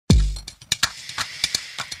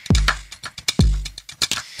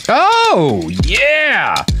Oh,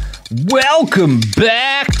 yeah. Welcome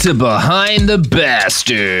back to Behind the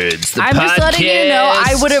Bastards, the I'm podcast. just letting you know,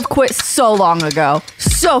 I would have quit so long ago.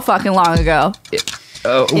 So fucking long ago.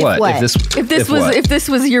 What? If this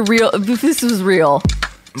was real.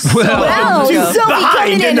 Well,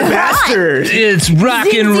 Behind the Bastards. it's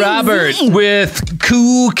Rockin' Robert with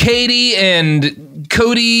cool Katy and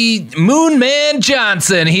Cody Moonman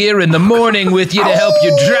Johnston here in the morning with you to help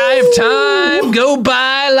your drive time go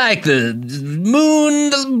by like the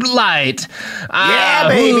moonlight. Yeah,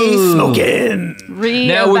 baby, smoking.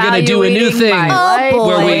 Now we're gonna do a new thing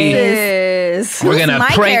where we're gonna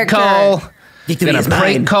prank call. We're gonna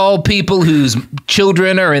prank call people whose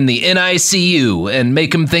children are in the NICU and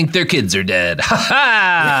make them think their kids are dead. Ha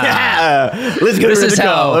ha! Yeah, let's go to the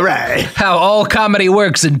call. All right. How all comedy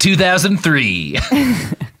works in 2003.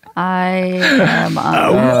 I am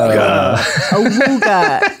a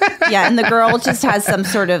wooga. Yeah, and the girl just has some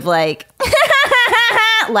sort of like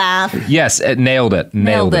laugh. Yes, nailed it.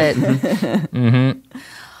 Nailed it. Mm-hmm.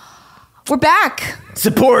 We're back.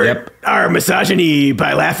 Support our misogyny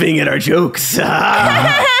by laughing at our jokes.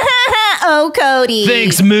 Oh, Cody.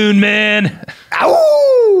 Thanks, Moon Man.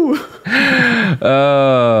 Ow!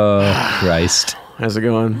 Oh, Christ. How's it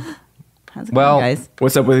going? How's it going, guys?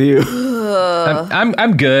 What's up with you?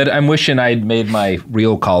 I'm good. I'm wishing I'd made my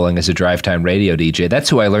real calling as a drive time radio DJ. That's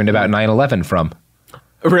who I learned about 9/11 from.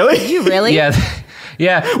 Really? Did you really? Yeah.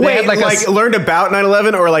 Yeah. Wait, like learned about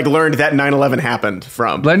 9/11 or like learned that 9/11 happened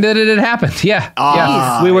from? Learned that it had happened. Yeah.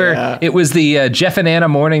 Yeah. We were, It was the Jeff and Anna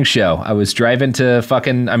morning show. I was driving to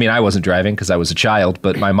I wasn't driving because I was a child,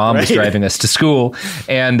 but my mom was driving us to school.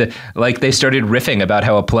 And like they started riffing about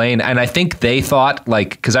how a plane, and I think they thought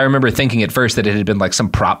because I remember thinking at first that it had been like some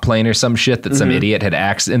prop plane or some shit that some idiot had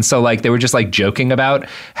accident. And so like they were just like joking about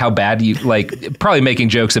how bad you probably making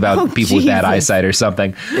jokes about people with bad eyesight or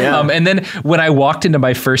something. Yeah. And then when I walked into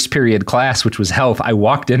my first period class, which was health, I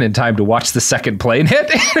walked in time to watch the second plane hit.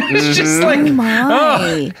 It's just like,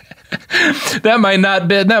 that might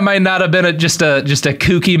not have been just a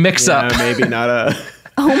kooky mix up. Yeah, maybe not a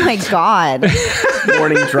Oh my God.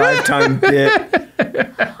 morning drive time bit.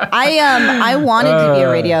 I wanted to be a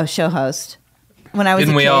radio show host when I was a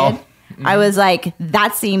kid. Didn't we all? I was like,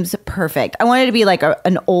 that seems perfect. I wanted to be like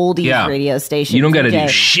an oldies radio station. You don't got to do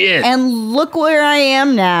shit. And look where I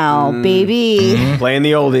am now, baby. Playing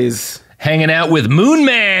the oldies. Hanging out with Moon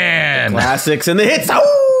Man. Classics and the hits.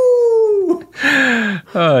 Oh,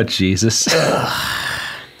 oh Jesus.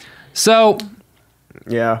 So,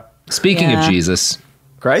 yeah. Speaking of Jesus.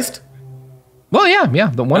 Christ? Well, yeah.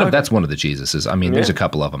 That's one of the Jesuses. I mean, there's a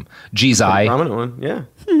couple of them. Jesus. Prominent one, yeah.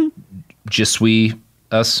 Je suis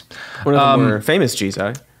us. One of the more famous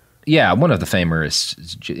Jesus. Yeah, one of the famous.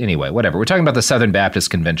 Anyway, whatever. We're talking about the Southern Baptist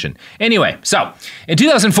Convention. Anyway, so in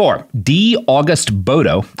 2004, D. August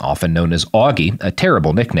Bodo, often known as Augie, a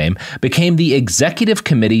terrible nickname, became the Executive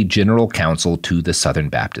Committee General Counsel to the Southern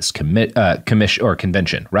Baptist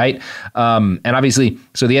Convention, right? And obviously,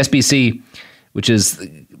 so the SBC, which is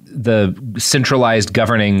the centralized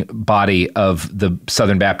governing body of the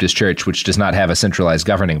Southern Baptist Church, which does not have a centralized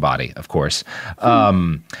governing body, of course.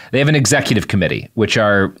 They have an executive committee, which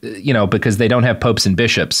are, because they don't have popes and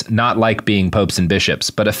bishops, not like being popes and bishops,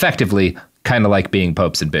 but effectively kind of like being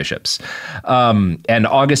popes and bishops. And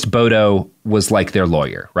August Bodo was like their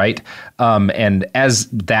lawyer, right? And as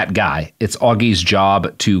that guy, it's Augie's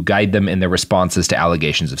job to guide them in their responses to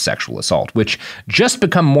allegations of sexual assault, which just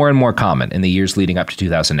become more and more common in the years leading up to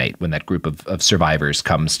 2008, when that group of survivors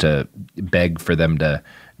comes to beg for them to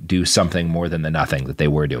do something more than the nothing that they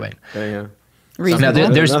were doing. Yeah. Now,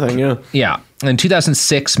 there's nothing, yeah. In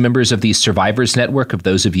 2006, members of the Survivors Network of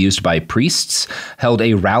those abused by priests held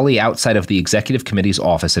a rally outside of the Executive Committee's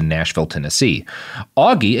office in Nashville, Tennessee.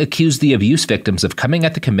 Augie accused the abuse victims of coming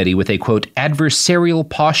at the committee with a, quote, adversarial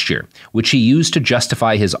posture, which he used to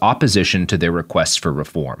justify his opposition to their requests for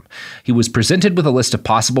reform. He was presented with a list of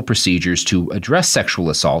possible procedures to address sexual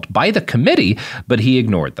assault by the committee, but he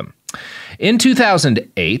ignored them. In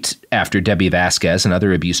 2008, after Debbie Vasquez and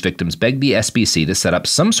other abuse victims begged the SBC to set up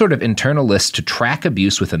some sort of internal list to track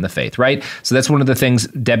abuse within the faith, right? So that's one of the things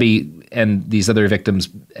Debbie and these other victims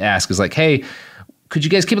ask is like, hey, could you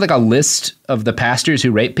guys keep like a list of the pastors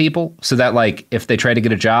who rape people so that like if they try to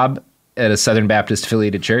get a job at a Southern Baptist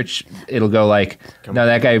affiliated church, it'll go like, no,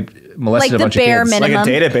 that guy molested a bunch of kids. Minimum. Like a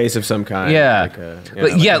database of some kind. Yeah.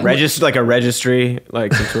 Like a registry,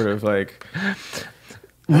 like some sort of like...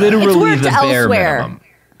 Literally the bare elsewhere. minimum.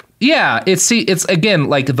 Yeah, it's again,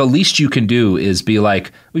 like the least you can do is be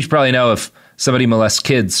like, we should probably know if somebody molests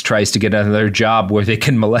kids tries to get another job where they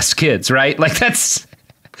can molest kids, right? Like that's,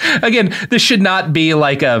 again, this should not be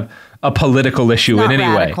like a a political issue in Not any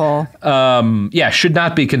radical. way. Should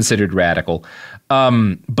not be considered radical.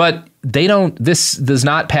 But they don't. This does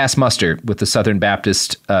not pass muster with the Southern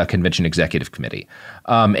Baptist Convention Executive Committee.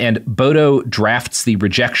 And Bodo drafts the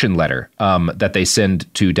rejection letter that they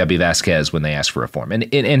send to W. Vasquez when they ask for reform.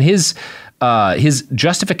 And his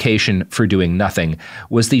justification for doing nothing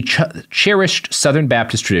was the cherished Southern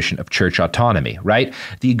Baptist tradition of church autonomy, right?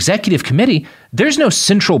 The executive committee, there's no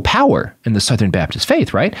central power in the Southern Baptist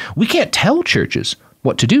faith, right? We can't tell churches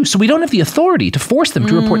what to do. So we don't have the authority to force them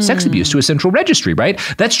to report sex abuse to a central registry, right?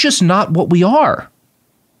 That's just not what we are.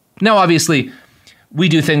 Now, obviously, we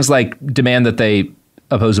do things like demand that they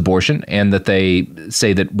oppose abortion and that they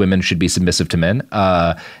say that women should be submissive to men.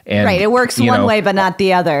 And Right, it works one way, but not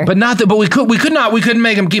the other. But we couldn't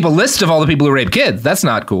make them keep a list of all the people who rape kids. That's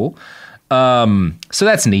not cool. So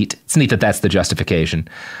that's neat. It's neat that that's the justification.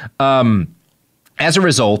 As a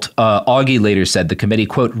result, Augie later said the committee,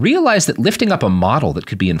 quote, realized that lifting up a model that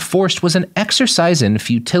could be enforced was an exercise in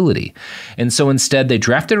futility. And so instead, they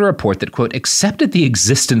drafted a report that, quote, accepted the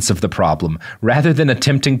existence of the problem rather than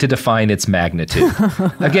attempting to define its magnitude.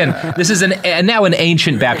 Again, this is now an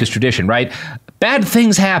ancient Baptist tradition, right? Bad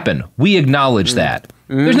things happen. We acknowledge that.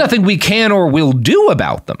 There's nothing we can or will do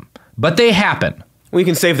about them, but they happen. We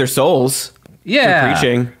can save their souls. Yeah. For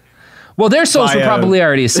preaching. Well, their souls were probably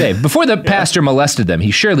already saved. Before the pastor molested them,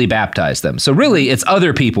 he surely baptized them. So really, it's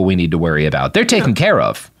other people we need to worry about. They're taken care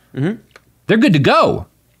of. Mm-hmm. They're good to go.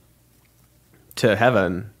 To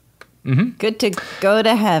heaven. Mm-hmm. Good to go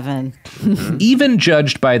to heaven. Even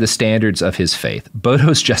judged by the standards of his faith,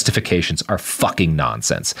 Bodo's justifications are fucking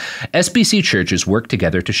nonsense. SBC churches work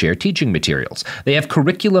together to share teaching materials. They have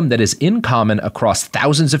curriculum that is in common across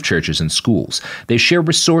thousands of churches and schools. They share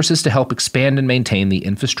resources to help expand and maintain the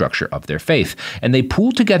infrastructure of their faith. And they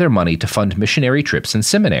pool together money to fund missionary trips and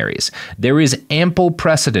seminaries. There is ample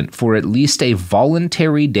precedent for at least a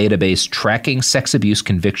voluntary database tracking sex abuse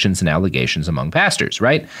convictions and allegations among pastors,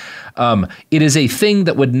 right? It is a thing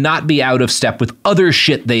that would not be out of step with other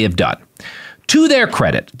shit they have done. To their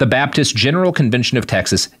credit, the Baptist General Convention of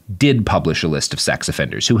Texas did publish a list of sex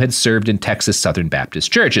offenders who had served in Texas Southern Baptist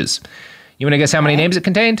churches. You want to guess how many names it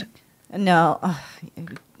contained? No.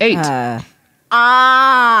 8. That's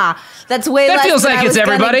way That less feels than like I it's was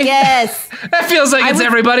gonna everybody. guess. That feels like it's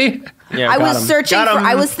everybody. Yeah, I was searching for,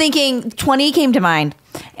 I was thinking 20 came to mind.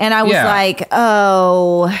 And I was like,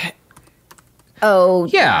 oh,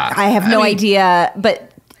 yeah. I have no idea,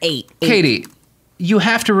 but 8. Katy, you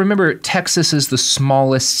have to remember Texas is the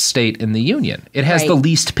smallest state in the union. It has the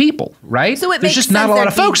least people, right? So there's just not a lot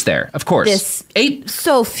of folks there, of course. 8,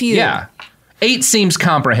 so few. Yeah. 8 seems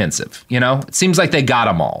comprehensive, you know? It seems like they got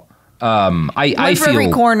them all. I One for feel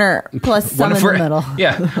every corner, plus some in the middle.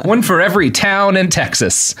 Yeah, one for every town in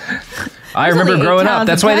Texas. I There's remember only 8 growing up. towns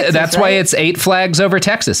That's in why. Texas, That's right? why it's 8 flags over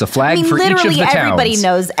Texas. A flag for each of the towns. Literally everybody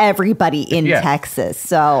knows everybody in Texas.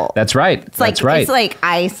 So that's right. That's right. It's like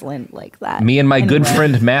Iceland, like that. Me and my good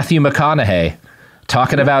friend Matthew McConaughey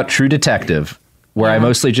talking about True Detective, where I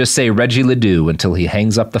mostly just say Reggie Ledoux until he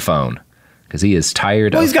hangs up the phone. Because he is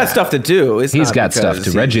tired of he's got stuff to do. He's got stuff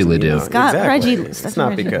to Reggie Ledoux. He's got Reggie. It's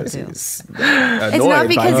not because he's It's not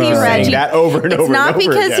because he Reggie. that over and over. It's not and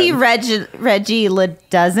over because again. Reggie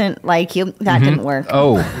doesn't like you. That didn't work.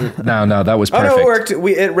 Oh, no, that was perfect. Oh no, it worked.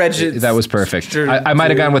 Reggie. That was perfect. I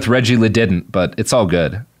might have gone with Reggie Le didn't, but it's all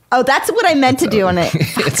good. Oh, that's what I meant to do on it.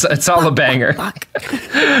 It's all a banger.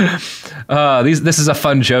 This is a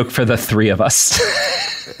fun joke for the 3 of us.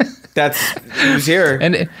 That's who's here.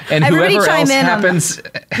 And whoever else happens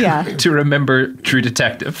to remember True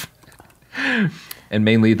Detective. And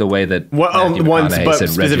mainly the way that Matthew McConaughey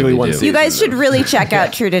said Reggie Ledoux. You guys should really check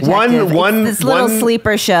out True Detective. This little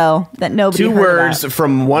sleeper show that nobody 2 heard words about.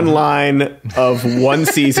 from one line of one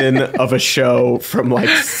season of a show from like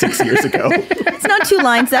 6 years ago. It's not 2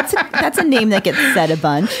 lines. That's a name that gets said a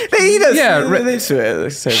bunch. He does. Yeah,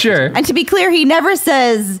 sure. And to be clear, he never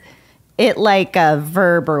says it like a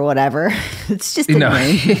verb or whatever. It's just a name.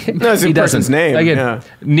 No, it's a person's name. Again,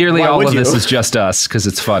 nearly all of this is just us because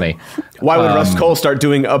it's funny. Why would Russ Cole start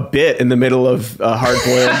doing a bit in the middle of a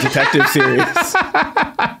hard-boiled detective series?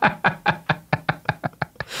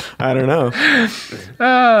 I don't know.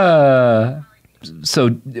 So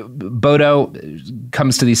Bodo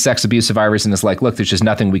comes to these sex abuse survivors and is like, look, there's just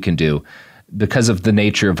nothing we can do. Because of the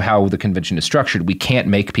nature of how the convention is structured, we can't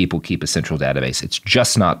make people keep a central database. It's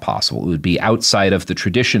just not possible. It would be outside of the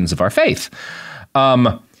traditions of our faith. You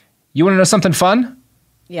want to know something fun?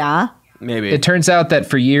 Yeah. Maybe. It turns out that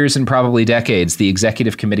for years and probably decades, the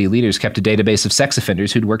executive committee leaders kept a database of sex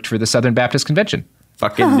offenders who'd worked for the Southern Baptist Convention.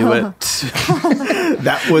 Fucking knew it.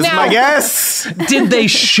 That was my guess. Did they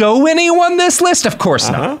show anyone this list? Of course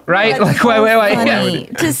not, right? That's Like, so wait. funny.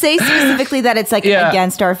 To say specifically that it's like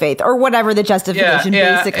against our faith or whatever the justification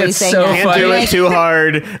basically it's saying. so that. Can't do it too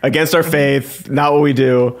hard. Against our faith. Not what we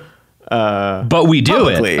do. But we do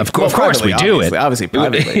Publicly. it. Of course we do it. Obviously,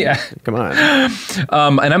 privately. Yeah. Come on.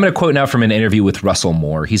 And I'm going to quote now from an interview with Russell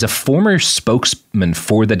Moore. He's a former spokesman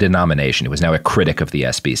for the denomination who is now a critic of the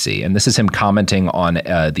SBC. And this is him commenting on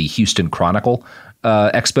the Houston Chronicle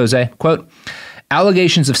expose. Quote,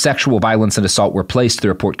 allegations of sexual violence and assault were placed, the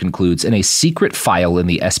report concludes, in a secret file in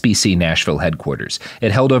the SBC Nashville headquarters.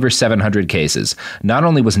 It held over 700 cases. Not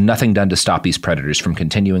only was nothing done to stop these predators from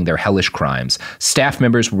continuing their hellish crimes, staff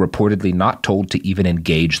members were reportedly not told to even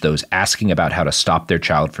engage those asking about how to stop their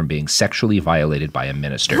child from being sexually violated by a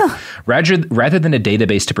minister. Rather than a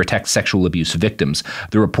database to protect sexual abuse victims,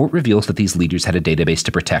 the report reveals that these leaders had a database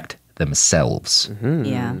to protect themselves.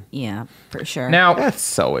 Mm-hmm. Yeah, for sure. Now,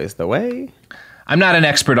 That's always the way. I'm not an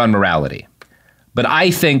expert on morality, but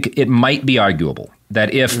I think it might be arguable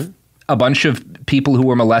that if a bunch of people who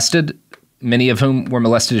were molested, many of whom were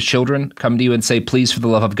molested as children, come to you and say, please, for the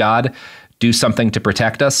love of God, do something to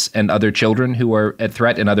protect us and other children who are at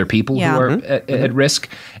threat and other people who are at risk,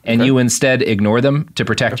 and you instead ignore them to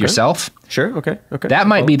protect yourself. Sure. Okay. That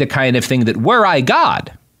might be the kind of thing that were I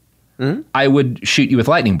God, I would shoot you with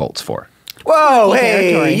lightning bolts for. Whoa,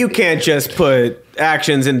 hey, territory. you can't just put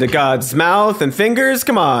actions into God's mouth and fingers.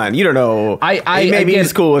 Come on, you don't know. Maybe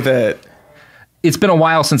he's cool with it. It's been a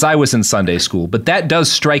while since I was in Sunday school, but that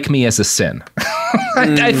does strike me as a sin.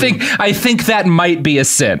 I think that might be a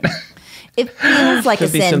sin. It feels like a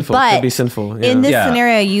sin, sinful. but Could be sinful. Yeah. in this Yeah.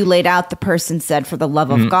 scenario you laid out, the person said, for the love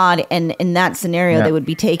of God, and in that scenario, they would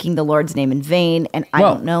be taking the Lord's name in vain, and I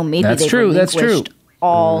don't know, maybe that's they true. That's true. relinquished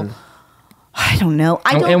all... I don't know.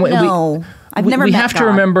 I don't know. I've never we met have God. to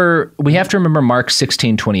remember Mark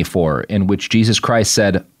 16:24, in which Jesus Christ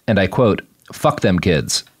said, and I quote, "Fuck them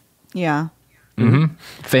kids." Yeah.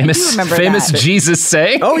 Famous remember that. Jesus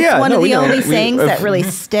saying. Oh yeah, One of we the know. only sayings that really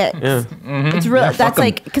sticks. It's really fuck that's 'em.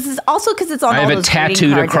 like because it's on I all have it those greeting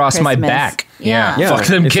tattooed cards at across my Christmas. back. Yeah. Yeah, Fuck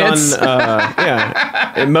them it's kids.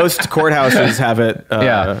 And most courthouses have it.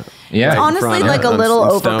 Yeah. Honestly, front like a on little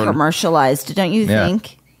over stone. commercialized, don't you Yeah.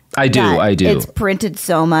 think? I do. That I do. It's printed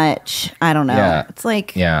so much. I don't know. Yeah. It's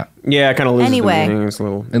like Yeah. Yeah, it kind of loses Anyway. the meaning. It's a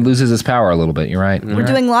little. It loses its power a little bit. You're right. we're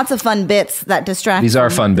doing lots of fun bits that distract. These are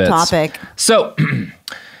from fun the bits. Topic. So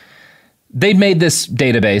they made this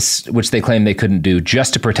database, which they claim they couldn't do,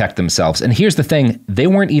 just to protect themselves. And here's the thing. They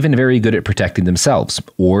weren't even very good at protecting themselves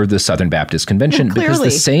or the Southern Baptist Convention because Clearly.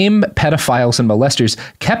 the same pedophiles and molesters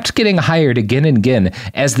kept getting hired again and again,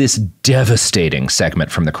 as this devastating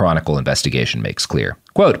segment from the Chronicle investigation makes clear.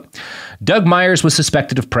 Quote, Doug Myers was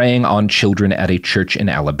suspected of preying on children at a church in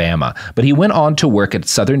Alabama, but he went on to work at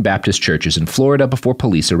Southern Baptist churches in Florida before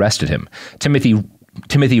police arrested him.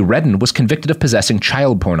 Timothy Redden was convicted of possessing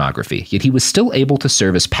child pornography, yet he was still able to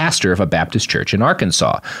serve as pastor of a Baptist church in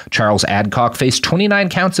Arkansas. Charles Adcock faced 29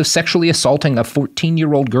 counts of sexually assaulting a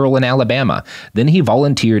 14-year-old girl in Alabama. Then he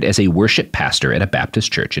volunteered as a worship pastor at a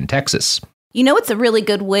Baptist church in Texas. You know, it's a really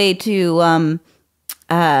good way to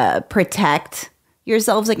protect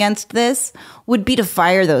yourselves against this would be to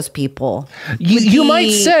fire those people. You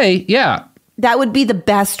might say, yeah. That would be the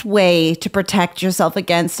best way to protect yourself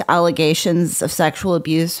against allegations of sexual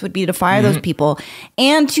abuse would be to fire those people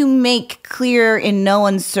and to make clear in no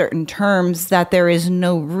uncertain terms that there is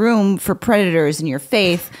no room for predators in your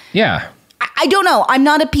faith. Yeah. I don't know. I'm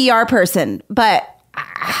not a PR person, but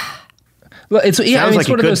Well, it's like one it of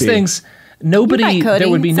could those be. things. Cody. There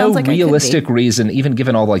would be no Sounds like I could realistic be. reason, even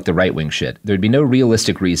given all like the right wing shit, there'd be no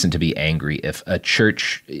realistic reason to be angry if a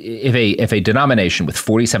church, if a denomination with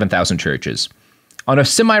 47,000 churches on a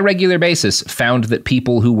semi-regular basis found that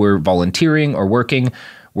people who were volunteering or working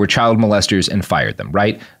were child molesters and fired them,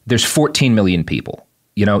 right? There's 14 million people.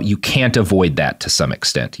 You know, you can't avoid that to some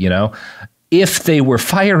extent, you know? If they were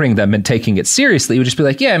firing them and taking it seriously, it would just be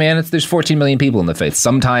like, yeah, man, there's 14 million people in the faith.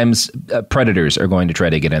 Sometimes predators are going to try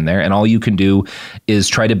to get in there, and all you can do is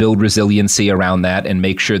try to build resiliency around that and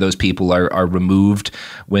make sure those people are removed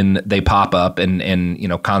when they pop up, and you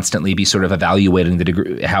know, constantly be sort of evaluating the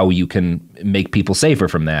degree how you can make people safer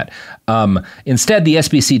from that. Instead, the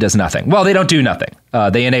SBC does nothing. Well, they don't do nothing.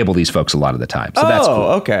 They enable these folks a lot of the time. So that's cool.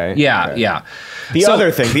 Okay. Yeah, okay. yeah. The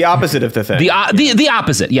other thing, the opposite of the thing. The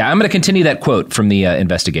opposite. Yeah, I'm going to continue that quote from the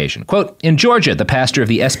investigation. Quote, in Georgia, the pastor of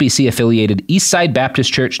the SBC-affiliated Eastside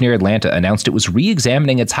Baptist Church near Atlanta announced it was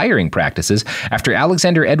re-examining its hiring practices after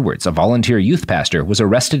Alexander Edwards, a volunteer youth pastor, was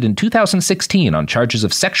arrested in 2016 on charges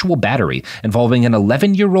of sexual battery involving an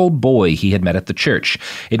 11-year-old boy he had met at the church.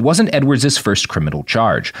 It wasn't Edwards' first criminal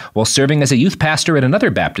charge. While serving as a youth pastor at another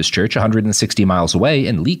Baptist church 160 miles away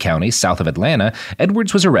in Lee County, south of Atlanta,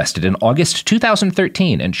 Edwards was arrested in August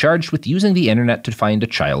 2013 and charged with using the internet to find a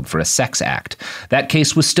child for a sex act. That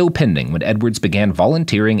case was still pending when Edwards began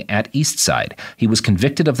volunteering at Eastside. He was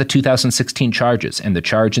convicted of the 2016 charges, and the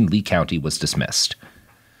charge in Lee County was dismissed.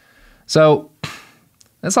 So,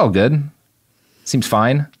 that's all good. Seems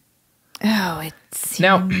fine. Oh, it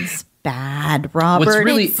seems bad, Robert.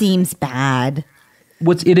 It seems bad.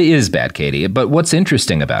 It is bad, Katie. But what's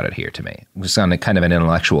interesting about it here to me, just on a kind of an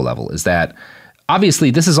intellectual level, is that obviously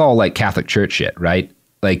this is all like Catholic Church shit, right?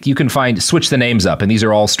 Like you can switch the names up, and these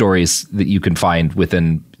are all stories that you can find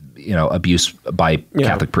within, abuse by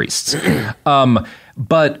Catholic priests.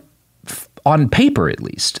 But on paper, at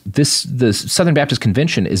least, the Southern Baptist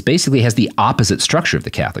Convention basically has the opposite structure of the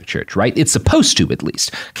Catholic Church, right? It's supposed to, at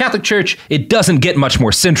least. Catholic Church, it doesn't get much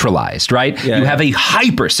more centralized, right? You have a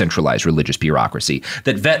hyper-centralized religious bureaucracy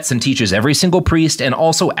that vets and teaches every single priest and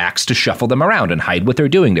also acts to shuffle them around and hide what they're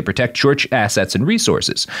doing to protect church assets and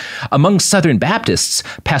resources. Among Southern Baptists,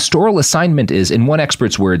 pastoral assignment is, in one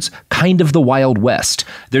expert's words, kind of the Wild West.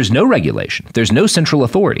 There's no regulation. There's no central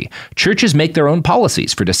authority. Churches make their own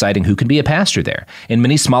policies for deciding who can be a pastor there. In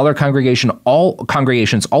many smaller congregations,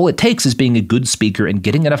 all it takes is being a good speaker and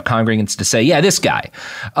getting enough congregants to say, yeah, this guy.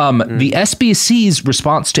 The SBC's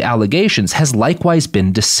response to allegations has likewise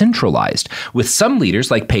been decentralized, with some leaders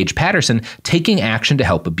like Paige Patterson taking action to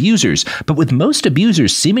help abusers, but with most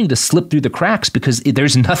abusers seeming to slip through the cracks because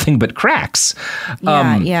there's nothing but cracks.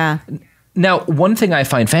 Yeah. Now, one thing I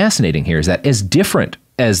find fascinating here is that as different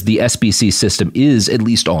as the SBC system is, at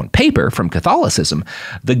least on paper, from Catholicism,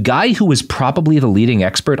 the guy who was probably the leading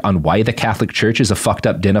expert on why the Catholic Church is a fucked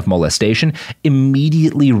up den of molestation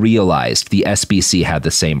immediately realized the SBC had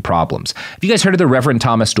the same problems. Have you guys heard of the Reverend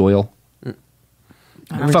Thomas Doyle?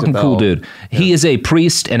 Fucking cool dude. Yeah. He is a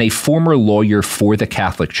priest and a former lawyer for the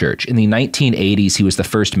Catholic Church. In the 1980s, he was the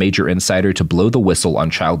first major insider to blow the whistle on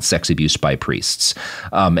child sex abuse by priests.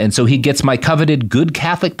 And so he gets my coveted Good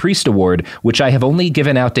Catholic Priest Award, which I have only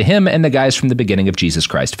given out to him and the guys from the beginning of Jesus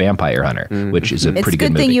Christ Vampire Hunter, which is a pretty good movie. It's a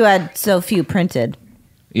good thing you had so few printed.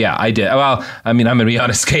 Yeah, I did. Well, I mean, I'm going to be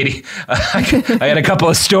honest, Katie. I got a couple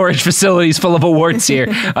of storage facilities full of awards here.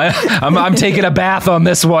 I'm taking a bath on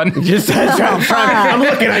this one. I'm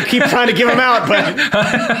looking. I keep trying to give them out, but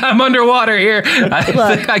I'm underwater here.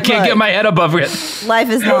 I can't get my head above it. Life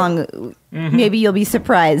is long. Maybe you'll be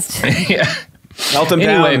surprised. Yeah. Melt them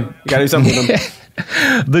down. You got to do something with them.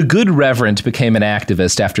 The good reverend became an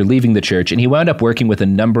activist after leaving the church, and he wound up working with a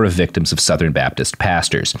number of victims of Southern Baptist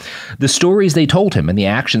pastors. The stories they told him and the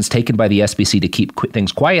actions taken by the SBC to keep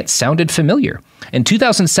things quiet sounded familiar. In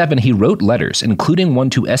 2007, he wrote letters, including one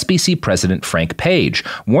to SBC President Frank Page,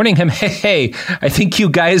 warning him, hey, I think you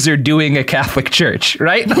guys are doing a Catholic church,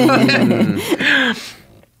 right?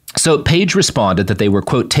 So Page responded that they were,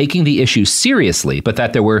 quote, taking the issue seriously, but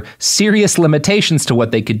that there were serious limitations to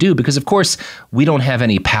what they could do because, of course, we don't have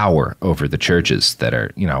any power over the churches that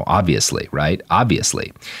are, obviously, right?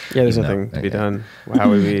 Obviously. Yeah, there's nothing to be done. How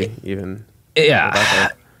would we even... Yeah.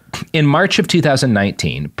 In March of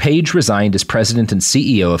 2019, Page resigned as president and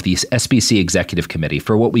CEO of the SBC Executive Committee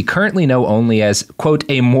for what we currently know only as, quote,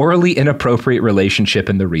 a morally inappropriate relationship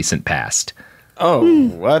in the recent past. Oh,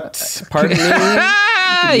 what? Pardon me?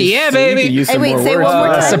 Yeah, baby. Say one more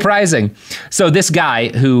time. Surprising. So this guy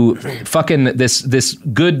who fucking this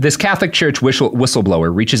Catholic Church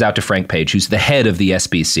whistleblower reaches out to Frank Page, who's the head of the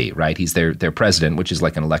SBC, right? He's their president, which is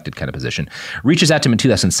like an elected kind of position. Reaches out to him in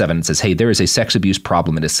 2007 and says, hey, there is a sex abuse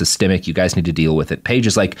problem. It is systemic. You guys need to deal with it. Page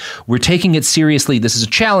is like, we're taking it seriously. This is a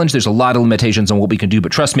challenge. There's a lot of limitations on what we can do,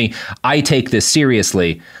 but trust me, I take this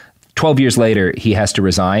seriously. 12 years later, he has to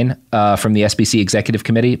resign from the SBC Executive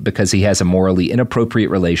Committee because he has a morally inappropriate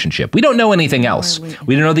relationship. We don't know anything else.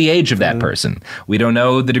 We don't know the age of that person. We don't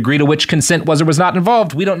know the degree to which consent was or was not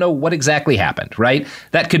involved. We don't know what exactly happened, right?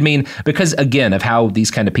 That could mean, because again, of how these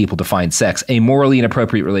kind of people define sex, a morally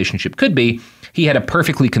inappropriate relationship could be he had a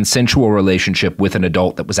perfectly consensual relationship with an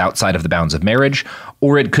adult that was outside of the bounds of marriage,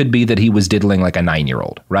 or it could be that he was diddling like a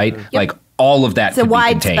 9-year-old, right? Yep. Like all of that. It's a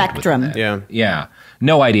wide spectrum. Yeah.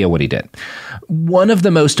 No idea what he did. One of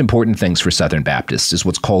the most important things for Southern Baptists is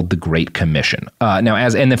what's called the Great Commission. And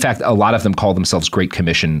in fact, a lot of them call themselves Great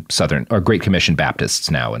Commission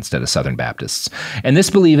Baptists now instead of Southern Baptists. And this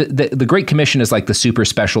believe that the Great Commission is like the super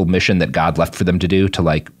special mission that God left for them to do, to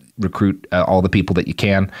like recruit all the people that you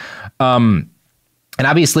can. And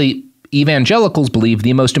obviously, evangelicals believe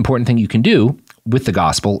the most important thing you can do with the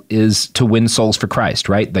gospel is to win souls for Christ,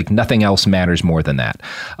 right? Like nothing else matters more than that.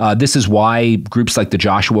 This is why groups like the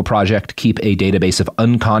Joshua Project keep a database of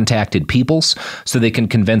uncontacted peoples so they can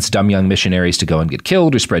convince dumb young missionaries to go and get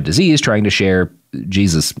killed or spread disease trying to share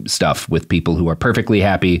Jesus stuff with people who are perfectly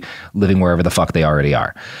happy living wherever the fuck they already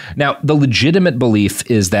are. Now, the legitimate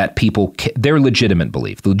belief is that the legitimate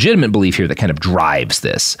belief here that kind of drives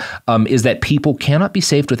this is that people cannot be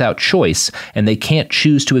saved without choice, and they can't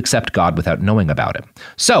choose to accept God without knowing about him.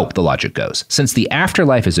 So, the logic goes, since the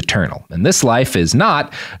afterlife is eternal, and this life is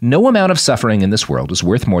not, no amount of suffering in this world is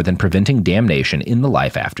worth more than preventing damnation in the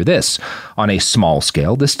life after this. On a small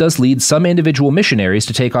scale, this does lead some individual missionaries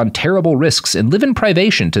to take on terrible risks and live in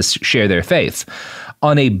privation to share their faith.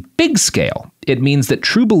 On a big scale, it means that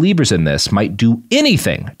true believers in this might do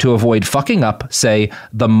anything to avoid fucking up, say,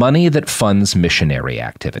 the money that funds missionary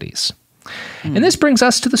activities. And this brings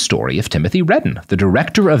us to the story of Timothy Redden, the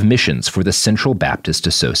director of missions for the Central Baptist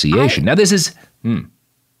Association. Now, this is...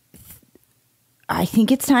 I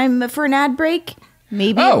think it's time for an ad break.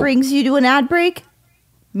 Maybe it brings you to an ad break.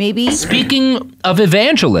 Maybe. Speaking of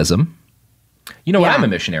evangelism, you know what I'm a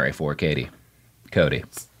missionary for, Katy? Cody.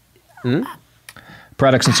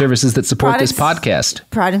 Products and services that support this podcast.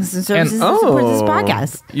 Products and services that support this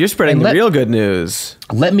podcast. You're spreading the real good news.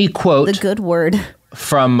 Let me quote the good word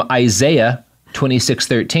from Isaiah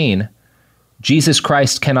 26:13. Jesus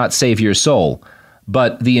Christ cannot save your soul,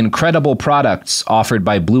 but the incredible products offered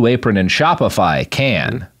by Blue Apron and Shopify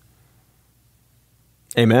can.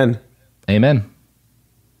 Amen. Amen.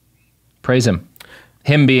 Praise him.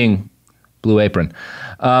 Him being Blue Apron.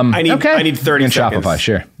 I need 30 and seconds. Shopify,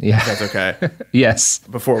 sure. Yeah. That's okay. Yes.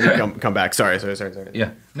 Before we come back. Sorry.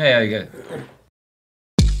 Yeah. Yeah, you get it.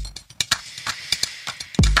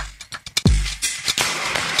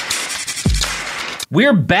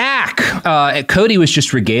 We're back. Cody was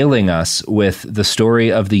just regaling us with the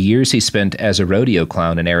story of the years he spent as a rodeo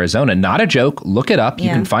clown in Arizona. Not a joke. Look it up. You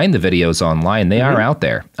can find the videos online. They are out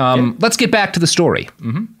there. Let's get back to the story.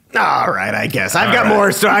 All right, I guess I got more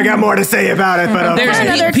to say about it, but there's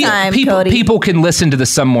another time, Cody. People can listen to the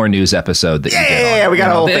Some More News episode that you did. Yeah, we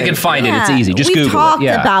got a whole thing. They can find it. It's easy. Just Google it. We talked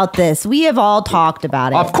about this. We have all talked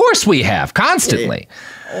about it. Of course we have, constantly.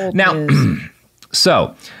 Now,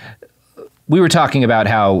 so we were talking about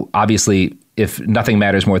how obviously if nothing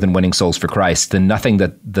matters more than winning souls for Christ, then nothing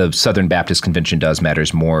that the Southern Baptist Convention does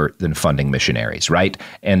matters more than funding missionaries, right?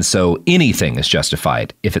 And so anything is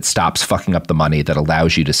justified if it stops fucking up the money that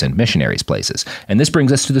allows you to send missionaries places. And this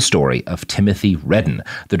brings us to the story of Timothy Redden,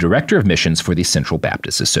 the director of missions for the Central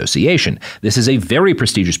Baptist Association. This is a very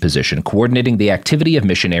prestigious position, coordinating the activity of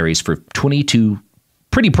missionaries for 22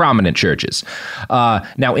 pretty prominent churches.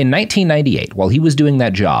 Now, in 1998, while he was doing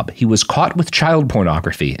that job, he was caught with child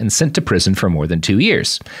pornography and sent to prison for more than 2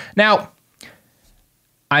 years. Now,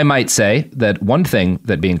 I might say that one thing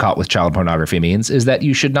that being caught with child pornography means is that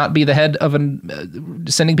you should not be the head of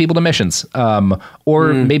sending people to missions,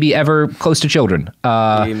 or maybe ever close to children.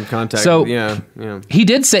 Contact. So yeah. he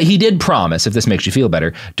did promise, if this makes you feel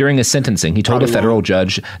better, during his sentencing, he told a federal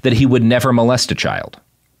judge that he would never molest a child.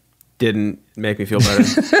 Didn't make me feel better.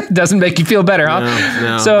 Doesn't make you feel better, huh?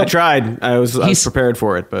 No. So I tried. I was prepared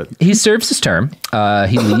for it, but he serves his term.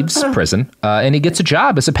 He leaves prison, and he gets a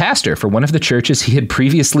job as a pastor for one of the churches he had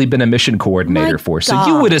previously been a mission coordinator for. So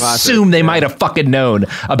you would assume they might have fucking known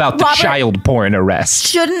about the child porn arrest.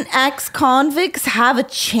 Shouldn't ex-convicts have a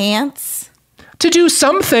chance? To do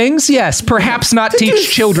some things, yes. Perhaps not teach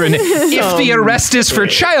children if the arrest is for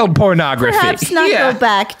child pornography. Perhaps not go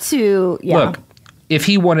back to... Look, if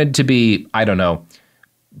he wanted to be, I don't know,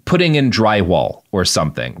 putting in drywall or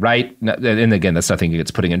something, right? And again, that's nothing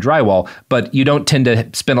against putting in drywall, but you don't tend to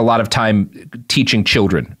spend a lot of time teaching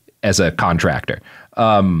children as a contractor.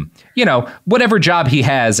 Whatever job he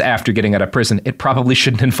has after getting out of prison, it probably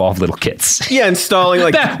shouldn't involve little kids. Yeah, installing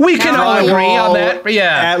we can all agree on that.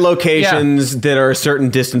 Yeah, at locations that are a certain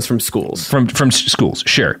distance from schools. From schools,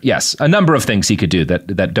 sure, yes. A number of things he could do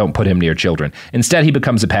that don't put him near children. Instead, he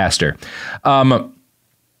becomes a pastor.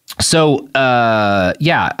 He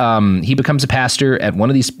becomes a pastor at one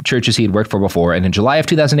of these churches he had worked for before, and in July of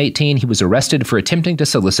 2018, he was arrested for attempting to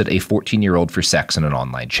solicit a 14-year-old for sex in an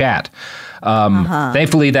online chat.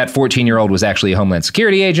 Thankfully, that 14-year-old was actually a Homeland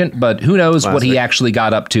Security agent, but who knows what he actually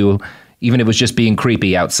got up to even if it was just being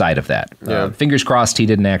creepy outside of that. Fingers crossed he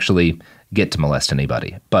didn't actually get to molest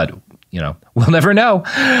anybody, but we'll never know.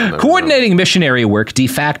 Coordinating missionary work de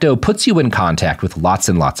facto puts you in contact with lots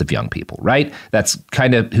and lots of young people, right? That's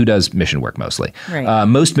kind of who does mission work mostly. Right.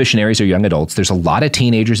 Most missionaries are young adults. There's a lot of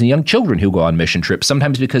teenagers and young children who go on mission trips,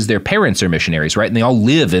 sometimes because their parents are missionaries, right? And they all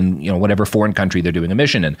live in, whatever foreign country they're doing a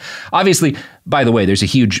mission in. Obviously, by the way, there's a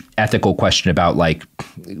huge ethical question about like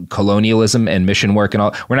colonialism and mission work and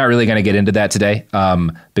all. We're not really going to get into that today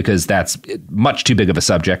because that's much too big of a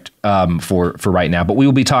subject for right now. But we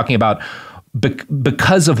will be talking about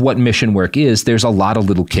because of what mission work is, there's a lot of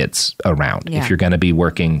little kids around if you're going to be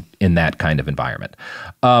working in that kind of environment.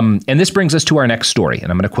 And this brings us to our next story,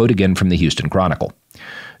 and I'm going to quote again from the Houston Chronicle.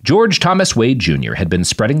 George Thomas Wade Jr. had been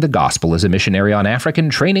spreading the gospel as a missionary on African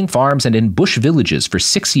training farms and in bush villages for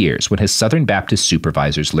 6 years when his Southern Baptist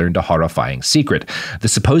supervisors learned a horrifying secret. The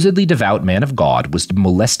supposedly devout man of God was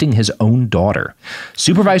molesting his own daughter.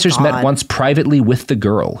 Supervisors met once privately with the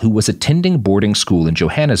girl, who was attending boarding school in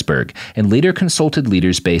Johannesburg, and later consulted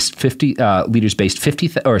leaders based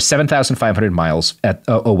 7,500 miles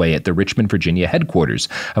away at the Richmond, Virginia headquarters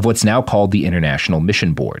of what's now called the International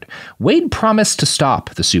Mission Board. Wade promised to stop,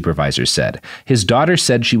 the supervisor said. His daughter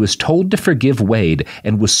said she was told to forgive Wade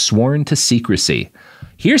and was sworn to secrecy.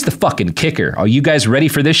 Here's the fucking kicker. Are you guys ready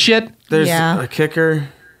for this shit? There's a kicker.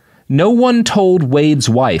 No one told Wade's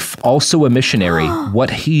wife, also a missionary, what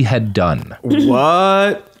he had done.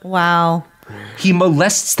 What? Wow. He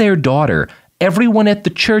molests their daughter. Everyone at the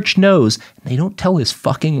church knows, and they don't tell his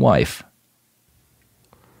fucking wife.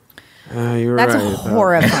 You're That's right.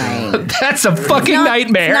 horrifying. That's a fucking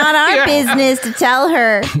nightmare. It's not our business to tell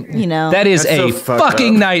her, That is That's a so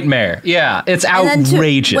fucking up. Nightmare. Yeah, it's And then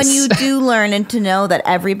outrageous. when you do learn and to know that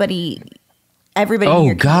everybody in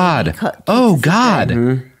your God. community Oh, keeps a God. secret.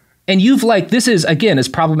 Mm-hmm. And you've this is, again, as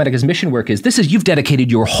problematic as mission work is, you've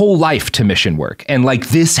dedicated your whole life to mission work. And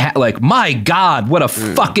my God, what a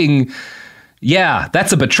fucking... Yeah,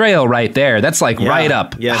 that's a betrayal right there. That's right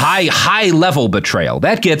up. Yes. High level betrayal.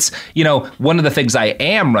 That gets, one of the things I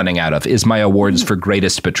am running out of is my awards for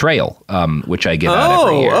greatest betrayal, which I give out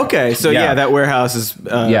every year. Oh, okay. So that warehouse is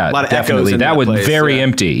a lot of definitely. echoes in that would place. very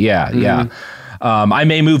empty. Yeah. I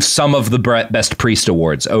may move some of the best priest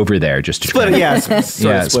awards over there just to Split it out.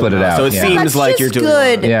 So it seems That's like just you're doing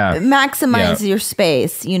good. Yeah. Maximize your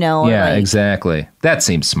space, Yeah, exactly. That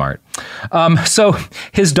seems smart. So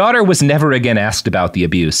his daughter was never again asked about the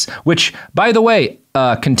abuse, which, by the way,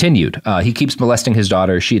 continued. He keeps molesting his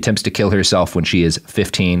daughter. She attempts to kill herself when she is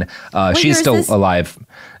 15. She's still alive.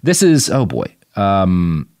 This is, oh boy.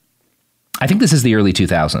 I think this is the early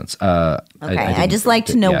 2000s. Okay, I just like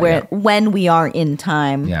to know when we are in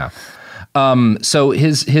time. Yeah. So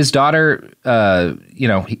his daughter,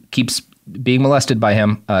 he keeps being molested by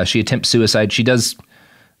him. She attempts suicide. She does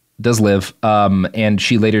live, and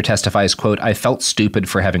she later testifies, quote, "I felt stupid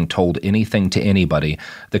for having told anything to anybody.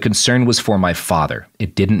 The concern was for my father.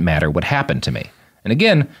 It didn't matter what happened to me." And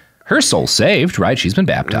again, her soul's saved, right? She's been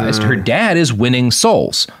baptized. Her dad is winning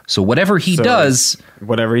souls. So whatever he does...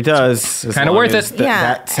 Whatever he does is kind of worth it.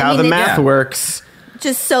 That's how the math works.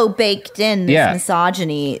 Just so baked in, this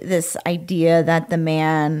misogyny, this idea that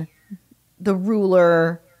the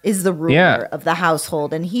ruler is the ruler of the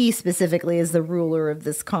household, and he specifically is the ruler of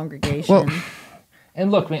this congregation. Well, and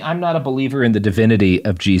look, I'm not a believer in the divinity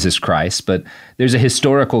of Jesus Christ, but there's a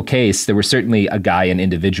historical case. There were certainly a guy and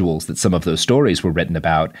individuals that some of those stories were written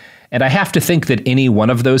about. And I have to think that any one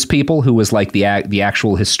of those people who was like the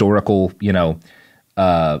actual historical,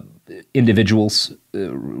 individuals,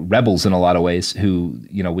 rebels in a lot of ways, who,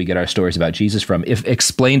 we get our stories about Jesus from, if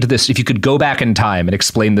you could go back in time and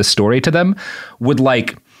explain this story to them, would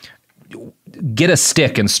get a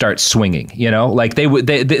stick and start swinging,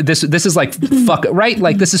 this is like fuck, right?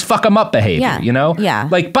 Like this is fuck 'em up behavior, Yeah.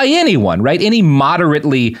 Like by anyone, right? Any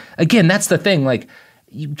moderately, again, that's the thing. Like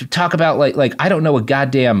you talk about like, I don't know a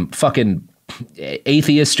goddamn fucking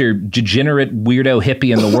atheist or degenerate weirdo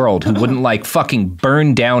hippie in the world who wouldn't fucking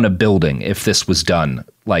burn down a building if this was done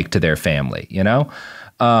to their family,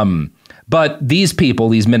 But these people,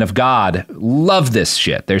 these men of God, love this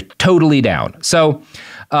shit. They're totally down. So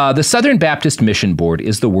the Southern Baptist Mission Board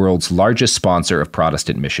is the world's largest sponsor of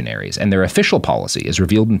Protestant missionaries, and their official policy, as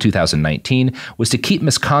revealed in 2019, was to keep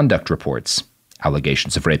misconduct reports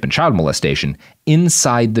allegations of rape and child molestation,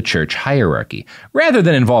 inside the church hierarchy, rather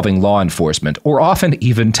than involving law enforcement or often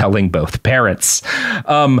even telling both parents.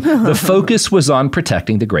 The focus was on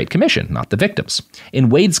protecting the Great Commission, not the victims. In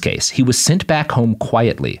Wade's case, he was sent back home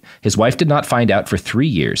quietly. His wife did not find out for 3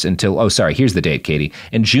 years until, here's the date, Katie.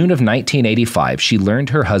 In June of 1985, she learned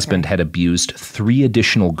her husband had abused 3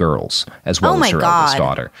 additional girls, as well as her eldest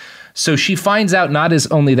daughter. So she finds out not as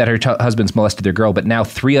only that her husband's molested their girl, but now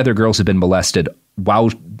 3 other girls have been molested while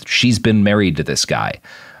she's been married to this guy.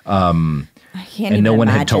 I can't and no one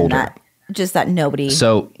had told her. Just that nobody.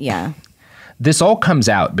 So yeah, this all comes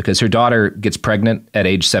out because her daughter gets pregnant at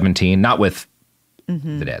age 17, not with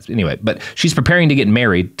the dad. Anyway, but she's preparing to get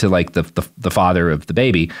married to like the father of the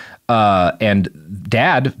baby. And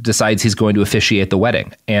dad decides he's going to officiate the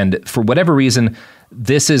wedding. And for whatever reason,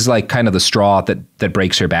 this is like kind of the straw that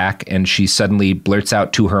breaks her back. And she suddenly blurts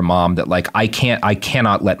out to her mom that like, I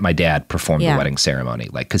cannot let my dad perform the wedding ceremony,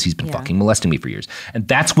 like, cause he's been fucking molesting me for years. And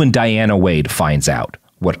that's when Diana Wade finds out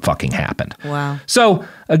what fucking happened. Wow. So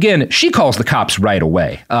again, she calls the cops right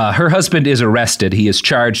away. Her husband is arrested. He is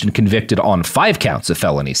charged and convicted on 5 counts of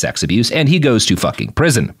felony sex abuse, and he goes to fucking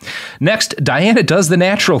prison. Next, Diana does the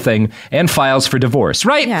natural thing and files for divorce,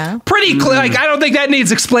 right? Yeah. Pretty clear. Like, I don't think that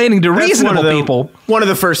needs explaining to reasonable people. One of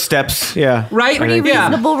the first steps. Yeah. Right? Pretty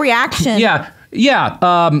reasonable reaction. Yeah. Yeah,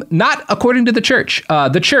 not according to the church.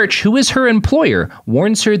 The church, who is her employer,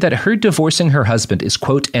 warns her that her divorcing her husband is,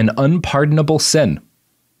 quote, an unpardonable sin.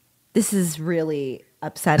 This is really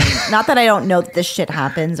upsetting. Not that I don't know that this shit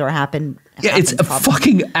happens or happened. Yeah, it's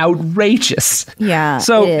fucking outrageous. Yeah,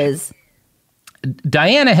 so, it is.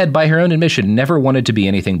 Diana had, by her own admission, never wanted to be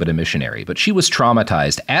anything but a missionary, but she was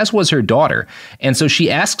traumatized, as was her daughter. And so she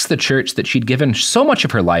asks the church that she'd given so much of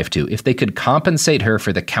her life to if they could compensate her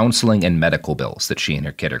for the counseling and medical bills that she and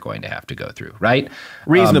her kid are going to have to go through, right?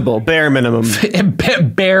 Reasonable, bare minimum.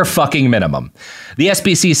 Bare fucking minimum. The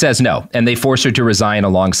SBC says no, and they force her to resign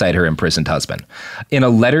alongside her imprisoned husband. In a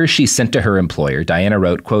letter she sent to her employer, Diana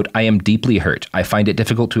wrote, quote, I am deeply hurt. I find it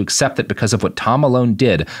difficult to accept that because of what Tom alone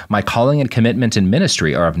did, my calling and commitment in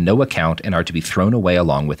ministry are of no account and are to be thrown away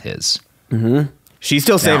along with his. Mm-hmm. She's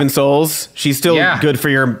still saving souls. She's still good for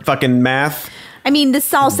your fucking math. I mean,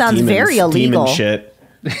 this all sounds very illegal. Demon shit.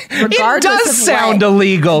 It does sound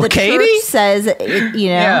illegal, Katy. The church says, you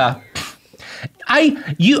know. Yeah.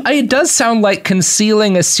 It does sound like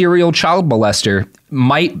concealing a serial child molester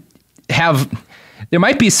might have... There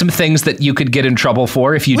might be some things that you could get in trouble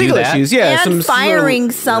for if you Legal do that. Issues, yeah. And firing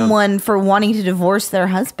someone for wanting to divorce their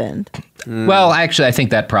husband. Well, actually, I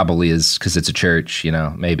think that probably is because it's a church. You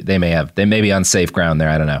know, maybe they may be on safe ground there.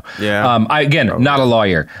 I don't know. Yeah. Not a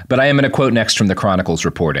lawyer, but I am going to quote next from the Chronicle's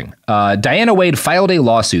reporting. Diana Wade filed a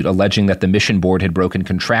lawsuit alleging that the mission board had broken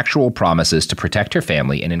contractual promises to protect her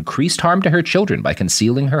family and increased harm to her children by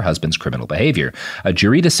concealing her husband's criminal behavior. A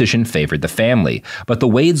jury decision favored the family, but the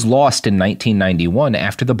Wades lost in 1991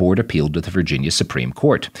 after the board appealed to the Virginia Supreme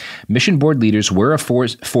Court. Mission board leaders were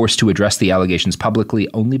forced to address the allegations publicly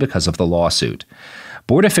only because of the lawsuit.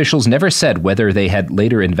 Board officials never said whether they had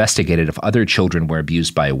later investigated if other children were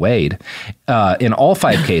abused by Wade. In all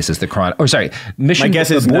 5 cases, mission. My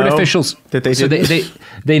guess is board officials that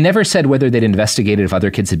they never said whether they'd investigated if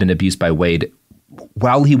other kids had been abused by Wade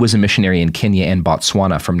while he was a missionary in Kenya and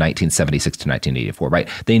Botswana from 1976 to 1984. Right?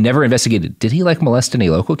 They never investigated. Did he molest any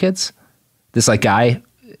local kids? This guy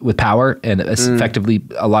with power and effectively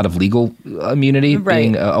a lot of legal immunity,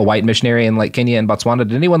 being a white missionary in Kenya and Botswana.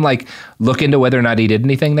 Did anyone look into whether or not he did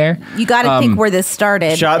anything there? You got to think where this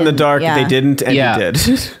started. Shot in the dark. They didn't, and he did.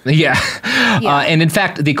 Yeah. And in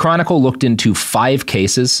fact, the Chronicle looked into 5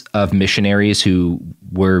 cases of missionaries who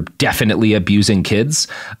were definitely abusing kids.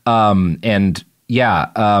 At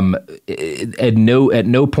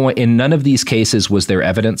no point in none of these cases was there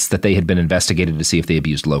evidence that they had been investigated to see if they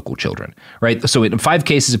abused local children. Right. So in 5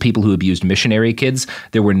 cases of people who abused missionary kids,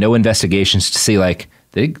 there were no investigations to see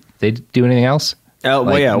did they do anything else?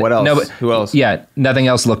 What else? Who else? Yeah. Nothing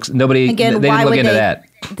else looks. Nobody. Again, they didn't look into that.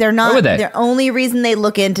 They're not. The only reason they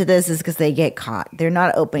look into this is because they get caught. They're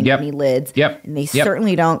not opening any lids. Yep. And they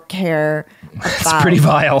certainly don't care about it's pretty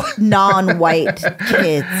vile. non-white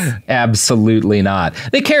kids. Absolutely not.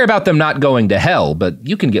 They care about them not going to hell, but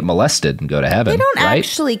you can get molested and go to heaven. They don't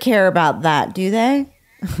actually care about that, do they?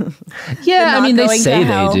 Yeah, they say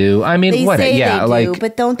they do. They what? Say they do,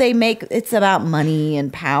 but don't they make it's about money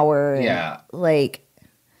and power? And,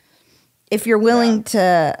 if you're willing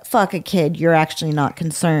to fuck a kid, you're actually not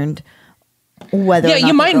concerned whether. Yeah,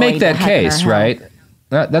 you might make that case, right?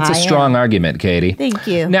 That's a strong argument, Katy. Thank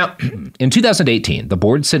you. Now, in 2018, the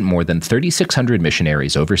board sent more than 3,600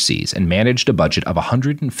 missionaries overseas and managed a budget of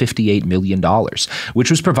 $158 million,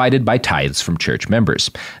 which was provided by tithes from church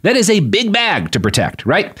members. That is a big bag to protect,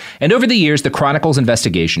 right? And over the years, the Chronicle's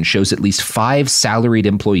investigation shows at least 5 salaried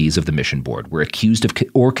employees of the mission board were accused of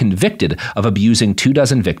or convicted of abusing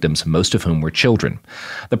 24 victims, most of whom were children.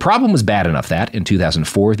 The problem was bad enough that, in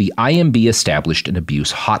 2004, the IMB established an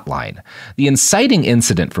abuse hotline. The inciting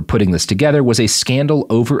incident for putting this together was a scandal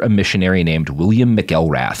over a missionary named William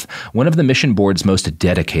McElrath, one of the mission board's most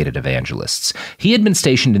dedicated evangelists. He had been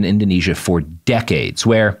stationed in Indonesia for decades,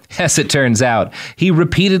 where, as it turns out, he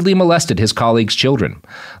repeatedly molested his colleagues' children.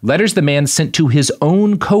 Letters the man sent to his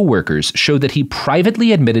own co-workers show that he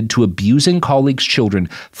privately admitted to abusing colleagues' children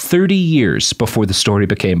 30 years before the story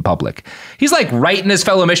became public. He's like writing his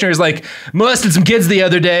fellow missionaries like, molested some kids the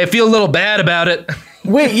other day, I feel a little bad about it.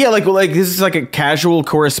 Wait, yeah, like this is like a casual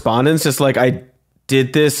correspondence, just like I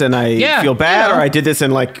did this and I feel bad, or I did this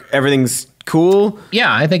and like everything's cool.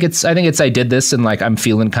 Yeah, I think it's I did this and like I'm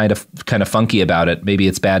feeling kind of funky about it. Maybe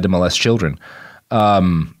it's bad to molest children.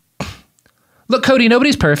 Look, Cody,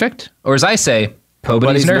 nobody's perfect, or as I say,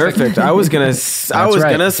 nobody's perfect. I was gonna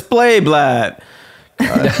splay blat.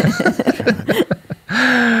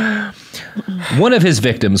 One of his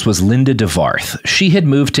victims was Linda DeVarth. She had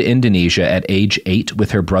moved to Indonesia at age 8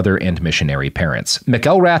 with her brother and missionary parents.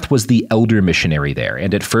 McElrath was the elder missionary there,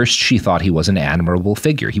 and at first she thought he was an admirable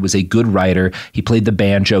figure. He was a good writer. He played the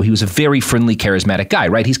banjo. He was a very friendly, charismatic guy,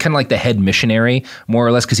 right? He's kind of like the head missionary, more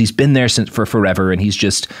or less, because he's been there for forever, and he's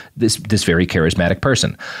just this very charismatic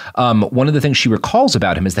person. One of the things she recalls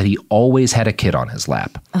about him is that he always had a kid on his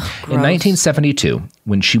lap. In 1972,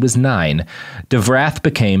 when she was 9, DeVarth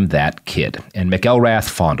became that kid, and McElrath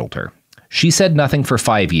fondled her. She said nothing for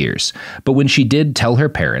 5 years, but when she did tell her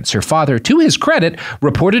parents, her father, to his credit,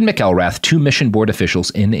 reported McElrath to mission board officials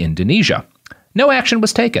in Indonesia. No action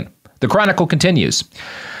was taken. The Chronicle continues.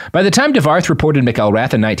 By the time DeVarth reported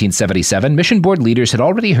McElrath in 1977, mission board leaders had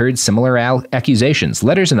already heard similar accusations,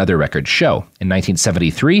 letters and other records show. In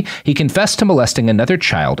 1973, he confessed to molesting another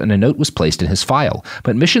child and a note was placed in his file,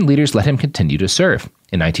 but mission leaders let him continue to serve.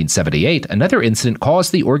 In 1978, another incident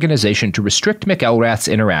caused the organization to restrict McElrath's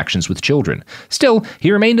interactions with children. Still,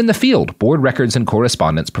 he remained in the field, board records and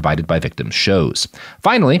correspondence provided by victims shows.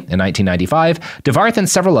 Finally, in 1995, DeVarth and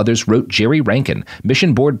several others wrote Jerry Rankin,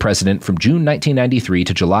 mission board president from June 1993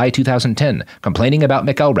 to July 2010, complaining about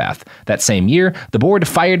McElrath. That same year, the board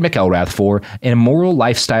fired McElrath for an immoral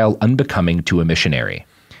lifestyle unbecoming to a missionary.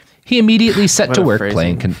 He immediately set to work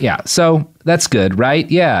playing... so that's good,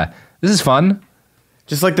 right? Yeah, this is fun.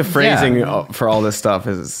 Just like the phrasing for all this stuff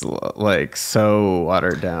is like so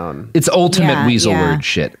watered down. It's ultimate weasel word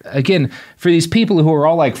shit. Again, for these people who are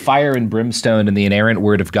all like fire and brimstone and the inerrant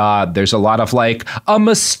word of God, there's a lot of like, a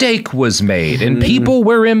mistake was made and people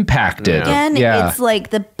were impacted. Again, it's like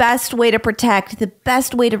the best way to protect, the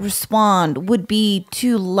best way to respond would be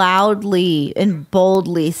to loudly and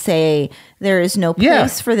boldly say, there is no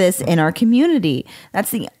place for this in our community.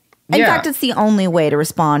 In fact, it's the only way to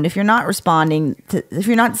respond. If you're not responding, if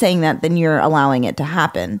you're not saying that, then you're allowing it to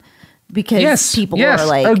happen because people are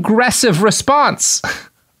like... aggressive response.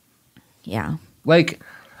 Yeah. Like,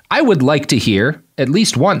 I would like to hear at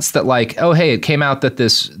least once that like, oh, hey, it came out that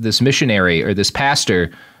this missionary or this pastor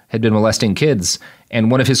had been molesting kids and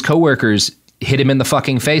one of his coworkers hit him in the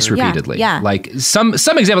fucking face repeatedly. Yeah. Like some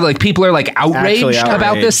example, like people are like outraged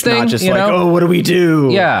about this thing. Not just you like, know? oh, what do we do?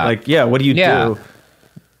 Yeah. Like, what do you do?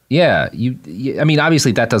 Yeah, I mean,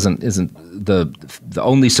 obviously that isn't the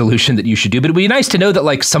only solution that you should do, but it'd be nice to know that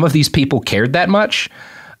like some of these people cared that much.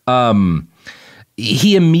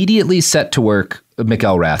 He immediately set to work,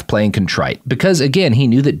 McElrath, playing contrite because again, he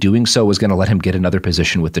knew that doing so was going to let him get another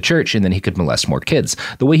position with the church and then he could molest more kids.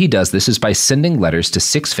 The way he does this is by sending letters to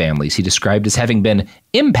 6 families he described as having been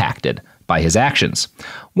impacted by his actions.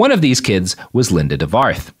 One of these kids was Linda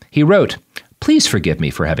DeVarth. He wrote, "Please forgive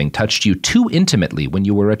me for having touched you too intimately when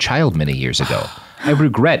you were a child many years ago. I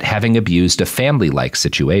regret having abused a family-like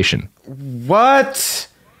situation." What?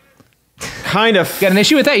 Kind of. Got an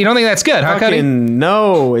issue with that? You don't think that's good, huh, Cody?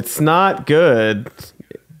 No, it's not good.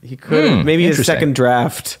 He could maybe a second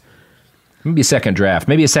draft. Maybe a second draft.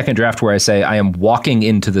 Maybe a second draft where I say I am walking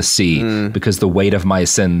into the sea because the weight of my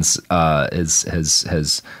sins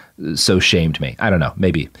has so shamed me. I don't know.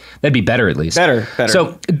 Maybe that'd be better at least. Better.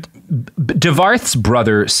 So Devarth's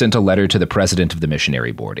brother sent a letter to the president of the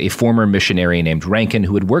missionary board, a former missionary named Rankin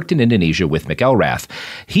who had worked in Indonesia with McElrath.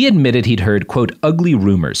 He admitted he'd heard, quote, ugly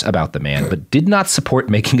rumors about the man, but did not support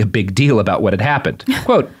making a big deal about what had happened.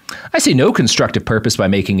 Quote, I see no constructive purpose by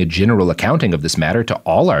making a general accounting of this matter to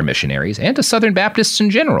all our missionaries and to Southern Baptists in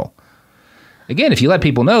general. Again, if you let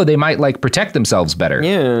people know, they might protect themselves better.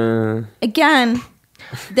 Yeah. Again,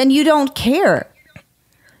 then you don't care.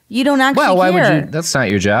 You don't actually care. Well, why would you? That's not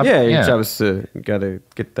your job. Yeah, your job is to gotta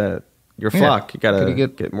get your flock. You gotta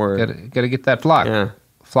get more. Gotta get that flock. Yeah.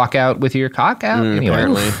 Flock out with your cock out. Anyway,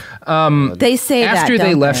 apparently. They say after that,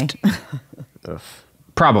 they don't left.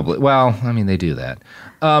 Probably. Well, I mean, they do that.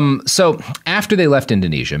 So after they left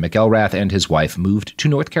Indonesia, McElrath and his wife moved to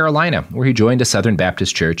North Carolina, where he joined a Southern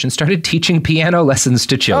Baptist church and started teaching piano lessons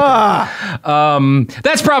to children.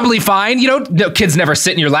 That's probably fine. Kids never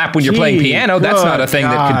sit in your lap when you're playing piano. That's not a thing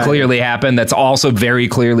that could clearly happen. That's also very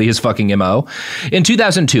clearly his fucking MO. In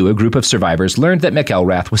 2002, a group of survivors learned that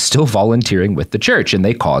McElrath was still volunteering with the church, and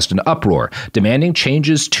they caused an uproar, demanding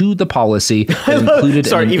changes to the policy that included...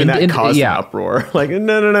 Sorry, even that caused an uproar.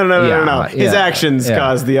 No. His actions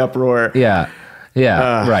caused the uproar.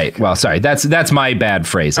 Right. Well, sorry. That's my bad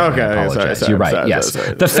phrasing. Okay. I apologize. Sorry, You're right. Yes.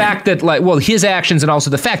 The fact that his actions and also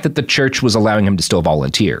the fact that the church was allowing him to still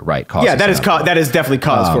volunteer, right? That is definitely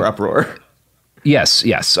cause for uproar. Yes.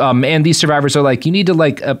 And these survivors are you need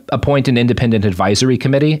to appoint an independent advisory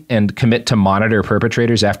committee and commit to monitor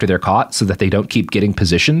perpetrators after they're caught so that they don't keep getting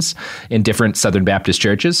positions in different Southern Baptist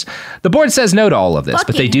churches. The board says no to all of this,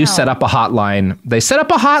 but they do set up a hotline. They set up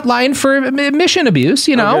a hotline for mission abuse,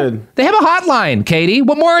 They have a hotline, Katy.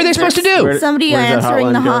 What more are they supposed to do? Somebody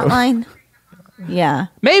answering the hotline. Yeah.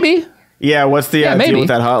 Maybe. Yeah, what's the deal with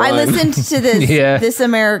that hotline? I listened to this This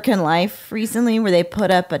American Life recently where they put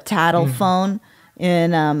up a tattle phone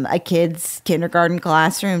in a kid's kindergarten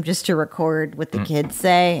classroom just to record what the kids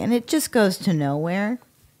say, and it just goes to nowhere.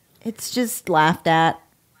 It's just laughed at.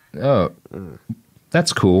 Oh,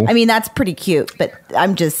 that's cool. I mean, that's pretty cute, but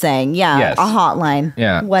I'm just saying, a hotline.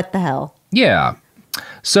 Yeah. What the hell? Yeah.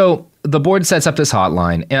 So the board sets up this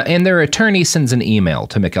hotline, and their attorney sends an email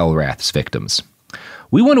to McElrath's victims.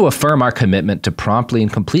 We want to affirm our commitment to promptly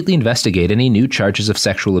and completely investigate any new charges of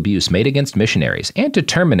sexual abuse made against missionaries and to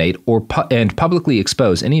terminate and publicly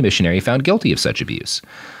expose any missionary found guilty of such abuse.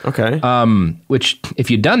 Okay. Which,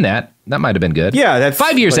 if you'd done that might have been good. Yeah, that's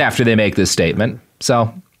 5 years after they make this statement.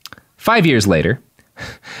 So 5 years later,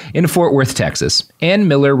 in Fort Worth, Texas, Ann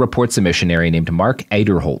Miller reports a missionary named Mark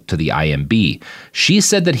Eiderholt to the IMB. She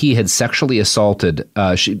said that he had sexually assaulted.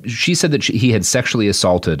 She said that he had sexually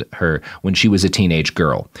assaulted her when she was a teenage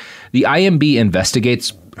girl. The IMB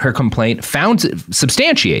investigates her complaint,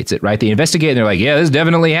 substantiates it. Right? They investigate and they're like, "Yeah, this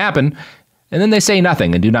definitely happened," and then they say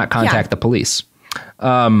nothing and do not contact the police.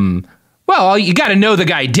 Well, you got to know the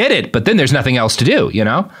guy did it, but then there's nothing else to do.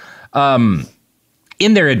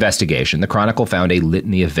 In their investigation, the Chronicle found a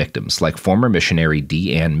litany of victims, like former missionary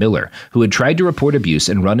D. Ann Miller, who had tried to report abuse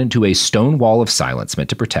and run into a stone wall of silence meant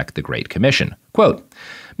to protect the Great Commission. Quote,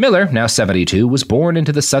 Miller, now 72, was born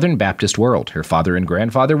into the Southern Baptist world. Her father and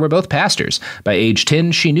grandfather were both pastors. By age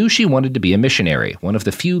 10, she knew she wanted to be a missionary, one of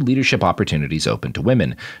the few leadership opportunities open to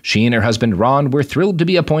women. She and her husband Ron were thrilled to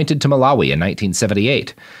be appointed to Malawi in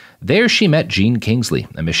 1978. There she met Gene Kingsley,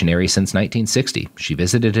 a missionary since 1960. She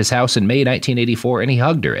visited his house in May 1984, and he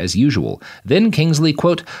hugged her, as usual. Then Kingsley,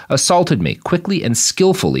 quote, assaulted me, quickly and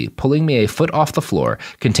skillfully, pulling me a foot off the floor,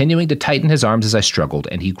 continuing to tighten his arms as I struggled,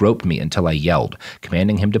 and he groped me until I yelled,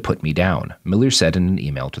 commanding him to put me down, Miller said in an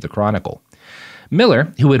email to the Chronicle.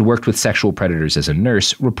 Miller, who had worked with sexual predators as a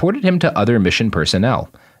nurse, reported him to other mission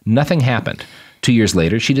personnel. Nothing happened. 2 years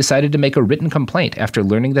later, she decided to make a written complaint after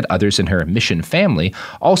learning that others in her mission family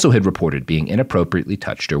also had reported being inappropriately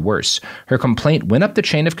touched or worse. Her complaint went up the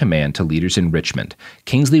chain of command to leaders in Richmond.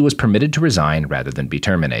 Kingsley was permitted to resign rather than be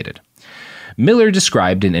terminated. Miller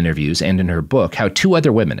described in interviews and in her book how 2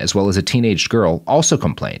 other women, as well as a teenaged girl, also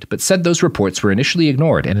complained, but said those reports were initially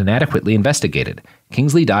ignored and inadequately investigated.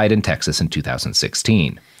 Kingsley died in Texas in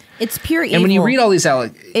 2016. It's pure evil. And when you read all these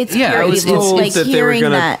it's pure evil. It's like that they were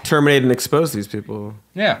going to terminate and expose these people.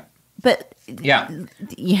 Yeah. But yeah.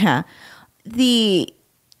 The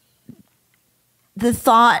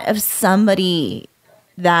thought of somebody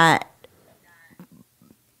that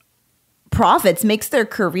profits, makes their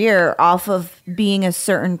career off of being a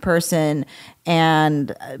certain person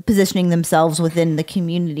and positioning themselves within the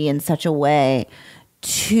community in such a way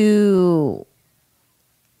to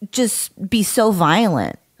just be so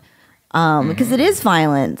violent. Because it is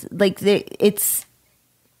violent. Like it's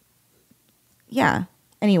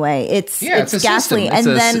Anyway, it's ghastly, and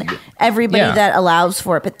then everybody that allows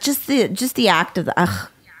for it, but just the act of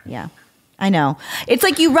yeah, I know. It's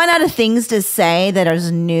like you run out of things to say that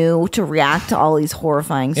is new to react to all these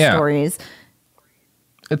horrifying stories.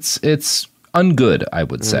 It's ungood, I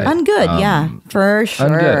would say. Ungood, yeah, for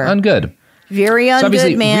sure. Ungood. Very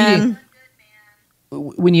ungood, man.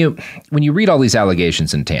 When you read all these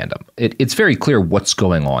allegations in tandem, it's very clear what's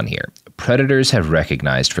going on here. Predators have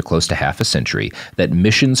recognized for close to half a century that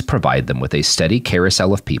missions provide them with a steady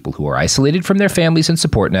carousel of people who are isolated from their families and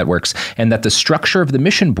support networks, and that the structure of the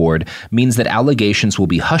mission board means that allegations will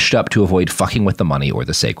be hushed up to avoid fucking with the money or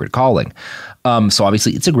the sacred calling. So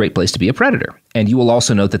obviously, it's a great place to be a predator. And you will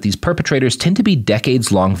also note that these perpetrators tend to be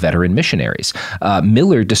decades-long veteran missionaries.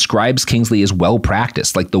 Miller describes Kingsley as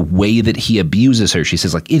well-practiced, like the way that he abuses her. She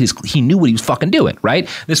says, like, he knew what he was fucking doing, right?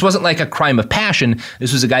 This wasn't like a crime of passion.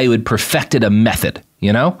 This was a guy who had perfected a method,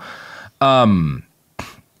 you know?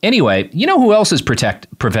 Anyway, you know who else has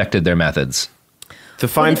perfected their methods? The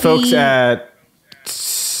fine folks at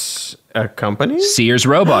a company? Sears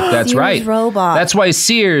Roebuck, that's right. Roebuck. That's why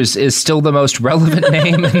Sears is still the most relevant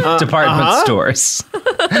name in department stores.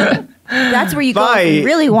 That's where you go if you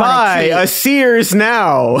really want to buy a Sears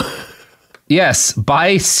now. Yes,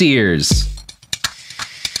 buy Sears.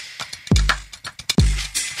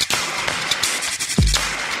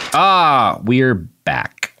 We're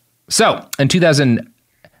back. So, in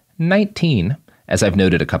 2019, as I've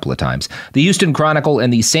noted a couple of times, the Houston Chronicle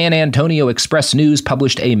and the San Antonio Express News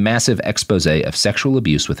published a massive expose of sexual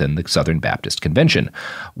abuse within the Southern Baptist Convention.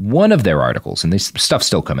 One of their articles, and this stuff's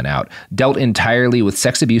still coming out, dealt entirely with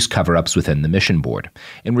sex abuse cover-ups within the mission board.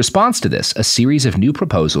 In response to this, a series of new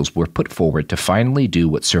proposals were put forward to finally do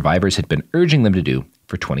what survivors had been urging them to do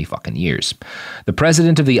for 20 fucking years. The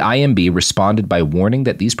president of the IMB responded by warning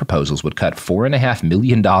that these proposals would cut $4.5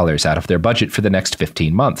 million out of their budget for the next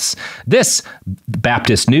 15 months. This,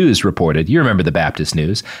 Baptist News reported, you remember the Baptist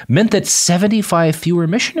News, meant that 75 fewer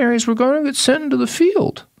missionaries were going to get sent into the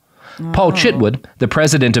field. Paul Chitwood, the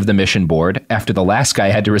president of the mission board, after the last guy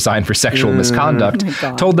had to resign for sexual misconduct,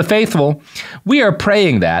 told the faithful, "We are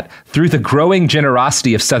praying that, through the growing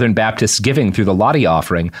generosity of Southern Baptists giving through the Lottie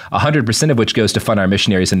offering, 100% of which goes to fund our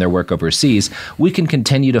missionaries in their work overseas, we can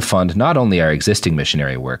continue to fund not only our existing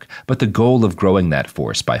missionary work, but the goal of growing that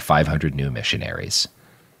force by 500 new missionaries."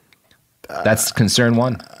 That's concern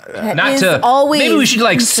one. Maybe we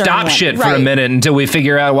should stop shit for a minute until we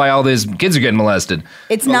figure out why all these kids are getting molested.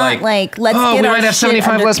 It's not let's get we might have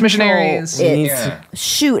 75 less control. missionaries.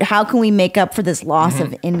 Shoot, how can we make up for this loss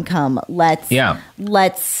of income?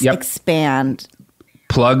 Let's expand.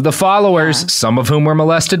 Plug the followers, some of whom were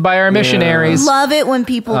molested by our missionaries. Love it when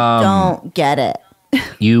people don't get it.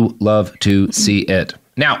 You love to see it.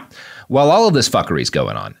 Now, while all of this fuckery is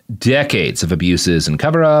going on, decades of abuses and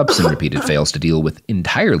cover-ups and repeated fails to deal with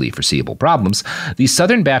entirely foreseeable problems, the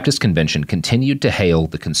Southern Baptist Convention continued to hail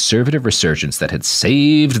the conservative resurgence that had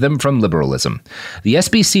saved them from liberalism. The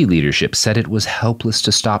SBC leadership said it was helpless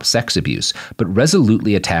to stop sex abuse, but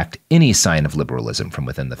resolutely attacked any sign of liberalism from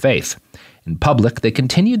within the faith. In public, they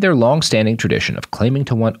continued their long-standing tradition of claiming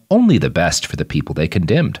to want only the best for the people they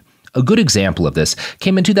condemned. A good example of this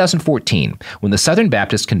came in 2014, when the Southern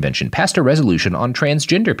Baptist Convention passed a resolution on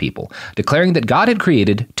transgender people, declaring that God had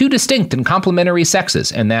created two distinct and complementary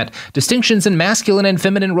sexes, and that distinctions in masculine and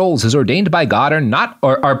feminine roles as ordained by God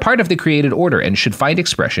are part of the created order and should find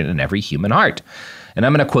expression in every human heart. And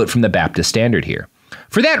I'm going to quote from the Baptist Standard here.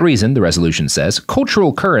 For that reason, the resolution says,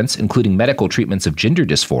 cultural currents, including medical treatments of gender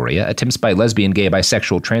dysphoria, attempts by lesbian, gay,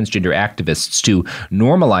 bisexual, transgender activists to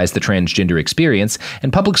normalize the transgender experience,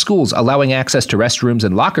 and public schools allowing access to restrooms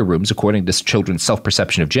and locker rooms according to children's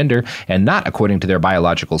self-perception of gender and not according to their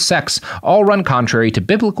biological sex, all run contrary to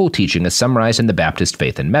biblical teaching as summarized in the Baptist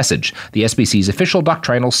Faith and Message, the SBC's official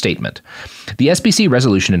doctrinal statement. The SBC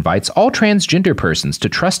resolution invites all transgender persons to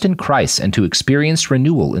trust in Christ and to experience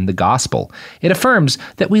renewal in the gospel. It affirms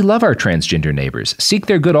that we love our transgender neighbors, seek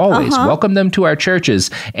their good always, welcome them to our churches,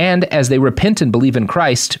 and as they repent and believe in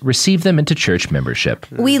Christ, receive them into church membership.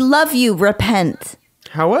 We love you, repent.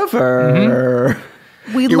 However,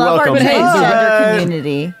 we love our transgender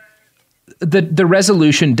community. The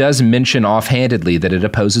resolution does mention offhandedly that it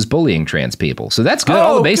opposes bullying trans people. So that's good.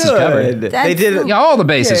 All the bases covered. They did all the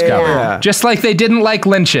bases covered. Yeah. Just like they didn't like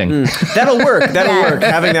lynching. That'll work. That'll work.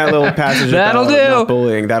 Having that little passage that'll do. Not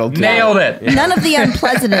bullying. That'll do. Nailed it. Yeah. None of the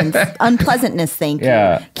unpleasantness, thank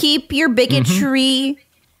you. Keep your bigotry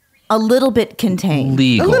a little bit contained.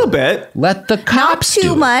 Legal. A little bit. Let the cops Not too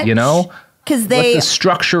do much. It, you know? Because let the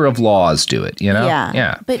structure of laws do it, you know?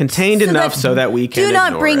 Yeah. But contained enough so that we can do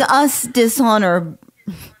not bring us dishonor.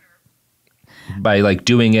 by like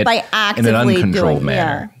doing it in an uncontrolled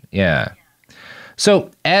manner. Yeah.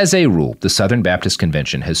 So, as a rule, the Southern Baptist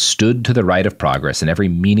Convention has stood to the right of progress in every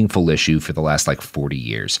meaningful issue for the last 40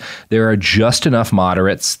 years. There are just enough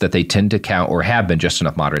moderates that they tend to count, or have been just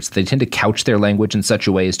enough moderates, they tend to couch their language in such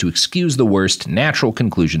a way as to excuse the worst natural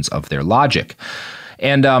conclusions of their logic.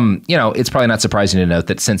 And, it's probably not surprising to note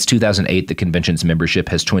that since 2008, the convention's membership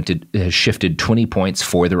has shifted 20 points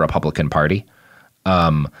for the Republican Party.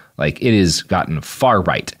 It has gotten far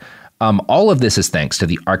right. All of this is thanks to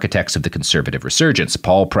the architects of the conservative resurgence,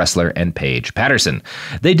 Paul Pressler and Paige Patterson.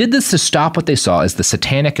 They did this to stop what they saw as the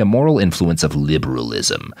satanic immoral influence of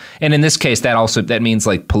liberalism. And in this case, that means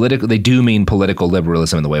political. They do mean political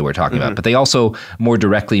liberalism in the way we're talking about, but they also more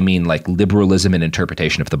directly mean liberalism and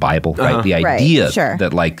interpretation of the Bible, right? The idea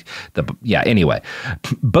that anyway.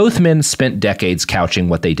 Both men spent decades couching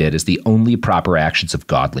what they did as the only proper actions of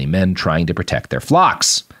godly men trying to protect their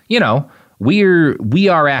flocks. We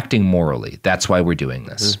are acting morally. That's why we're doing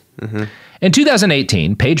this. Mm-hmm. In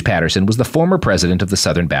 2018, Paige Patterson was the former president of the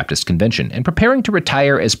Southern Baptist Convention and preparing to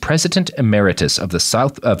retire as president emeritus of the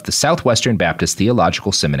Southwestern Baptist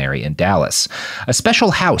Theological Seminary in Dallas. A special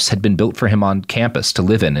house had been built for him on campus to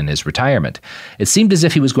live in his retirement. It seemed as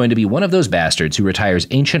if he was going to be one of those bastards who retires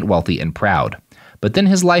ancient, wealthy, and proud. But then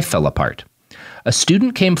his life fell apart. A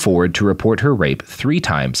student came forward to report her rape 3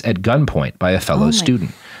 times at gunpoint by a fellow student.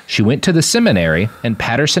 She went to the seminary, and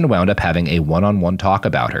Patterson wound up having a one-on-one talk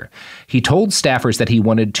about her. He told staffers that he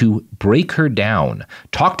wanted to break her down,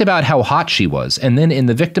 talked about how hot she was, and then, in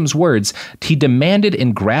the victim's words, he demanded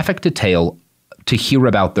in graphic detail to hear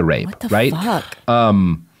about the rape. What the fuck?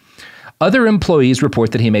 Other employees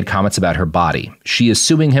report that he made comments about her body. She is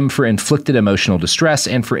suing him for inflicted emotional distress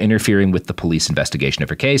and for interfering with the police investigation of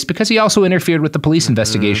her case, because he also interfered with the police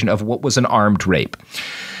investigation of what was an armed rape.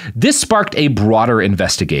 This sparked a broader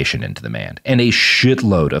investigation into the man, and a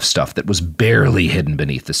shitload of stuff that was barely hidden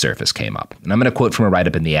beneath the surface came up. And I'm going to quote from a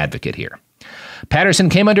write-up in The Advocate here. Patterson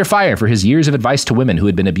came under fire for his years of advice to women who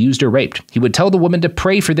had been abused or raped. He would tell the woman to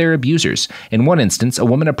pray for their abusers. In one instance, a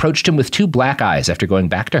woman approached him with 2 black eyes after going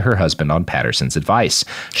back to her husband on Patterson's advice.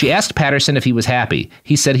 She asked Patterson if he was happy.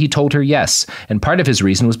 He said he told her yes, and part of his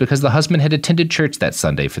reason was because the husband had attended church that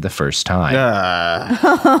Sunday for the first time.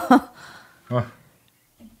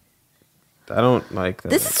 I don't like that.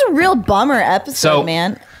 This is a real bummer episode,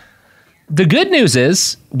 man. The good news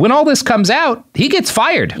is, when all this comes out, he gets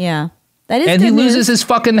fired. Yeah. That is and good he news. loses his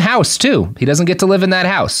fucking house, too. He doesn't get to live in that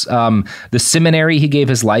house. The seminary he gave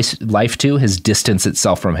his life to has distanced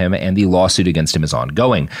itself from him, and the lawsuit against him is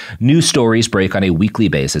ongoing. News stories break on a weekly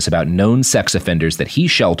basis about known sex offenders that he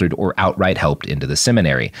sheltered or outright helped into the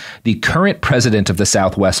seminary. The current president of the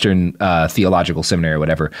Southwestern Theological Seminary, or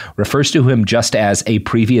whatever, refers to him just as a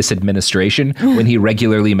previous administration when he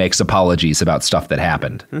regularly makes apologies about stuff that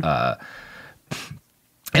happened. And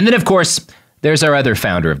then, of course, there's our other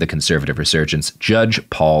founder of the conservative resurgence, Judge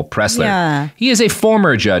Paul Pressler. Yeah. He is a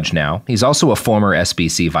former judge now. He's also a former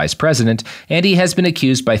SBC vice president, and he has been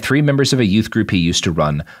accused by 3 members of a youth group he used to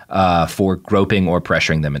run for groping or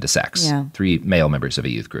pressuring them into sex. Yeah. 3 male members of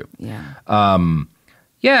a youth group. Yeah.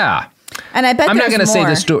 Yeah. And I bet I'm not going to say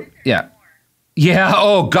the story. Yeah. Yeah.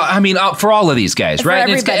 Oh God. I mean, for all of these guys, right?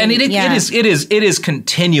 And it is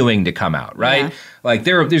continuing to come out, right? Yeah. Like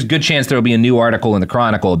there's a good chance there will be a new article in the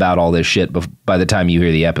Chronicle about all this shit by the time you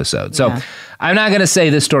hear the episode. So I'm not going to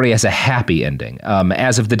say this story has a happy ending.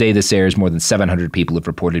 As of the day this airs, more than 700 people have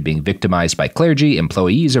reported being victimized by clergy,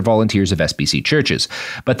 employees, or volunteers of SBC churches.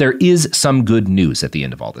 But there is some good news at the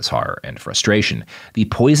end of all this horror and frustration. The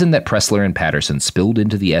poison that Pressler and Patterson spilled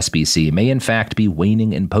into the SBC may in fact be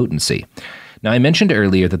waning in potency. Now, I mentioned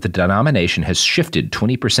earlier that the denomination has shifted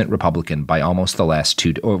 20% Republican by almost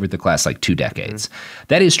over the last 2 decades.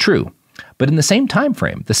 That is true. But in the same time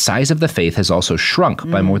frame, the size of the faith has also shrunk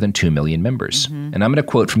by more than 2 million members. And I'm going to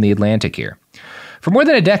quote from The Atlantic here. For more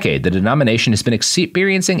than a decade, the denomination has been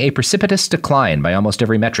experiencing a precipitous decline by almost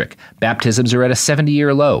every metric. Baptisms are at a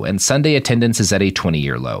 70-year low, and Sunday attendance is at a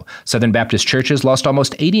 20-year low. Southern Baptist churches lost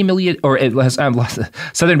almost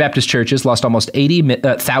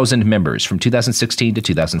 80,000 members from 2016 to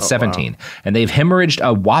 2017, and they've hemorrhaged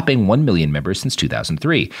a whopping 1 million members since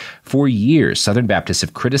 2003. For years, Southern Baptists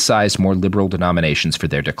have criticized more liberal denominations for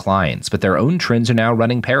their declines, but their own trends are now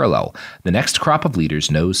running parallel. The next crop of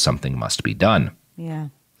leaders knows something must be done. Yeah.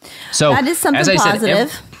 So that is something as I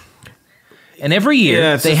positive. Said, and every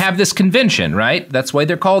year they have this convention, right? That's why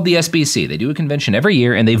they're called the SBC. They do a convention every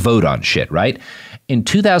year and they vote on shit, right? In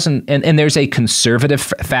 2000, and there's a conservative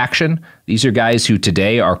faction. These are guys who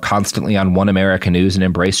today are constantly on One America News and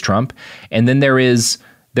embrace Trump. And then there is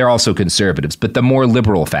They're also conservatives, but the more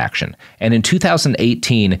liberal faction. And in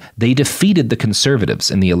 2018, they defeated the conservatives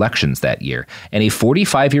in the elections that year. And a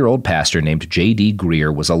 45-year-old pastor named J.D. Greer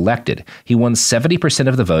was elected. He won 70%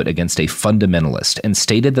 of the vote against a fundamentalist and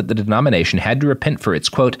stated that the denomination had to repent for its,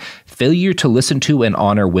 quote, failure to listen to and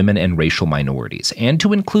honor women and racial minorities and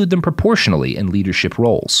to include them proportionally in leadership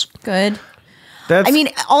roles. Good. I mean,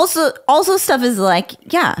 also stuff is like,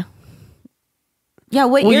 yeah,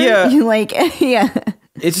 what you're like, yeah.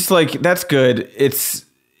 It's just like, that's good. It's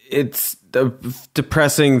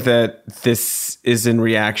depressing that this is in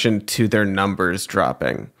reaction to their numbers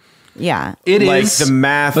dropping. Yeah, it is the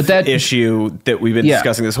math issue that we've been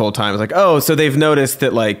discussing this whole time. It's like, oh, so they've noticed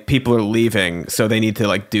that like people are leaving, so they need to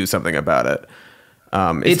like do something about it.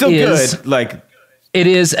 It's still good. Like, it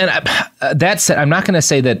is, and that said, I'm not going to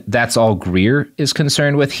say that that's all Greer is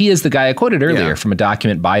concerned with. He is the guy I quoted earlier from a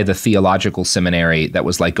document by the theological seminary that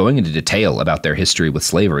was like going into detail about their history with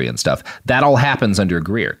slavery and stuff. That all happens under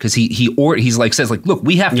Greer because he's like says like, look,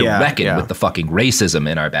 we have to reckon with the fucking racism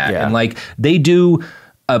in our back, and like they do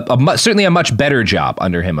certainly a much better job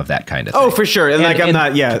under him of that kind of thing. Oh, for sure, and like I'm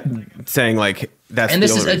not saying like that's. And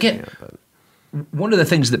this is again one of the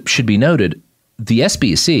things that should be noted. The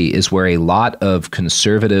SBC is where a lot of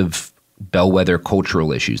conservative bellwether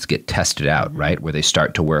cultural issues get tested out, right? Where they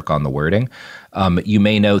start to work on the wording. You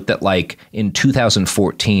may note that like in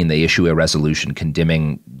 2014, they issue a resolution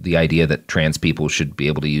condemning the idea that trans people should be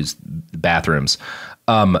able to use bathrooms.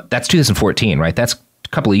 That's 2014, right? That's a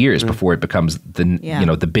couple of years before it becomes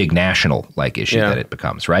the big national like issue that it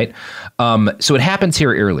becomes, right? So it happens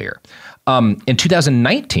here earlier. In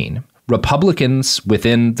 2019, Republicans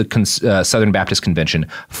within the Southern Baptist Convention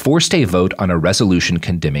forced a vote on a resolution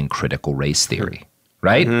condemning critical race theory,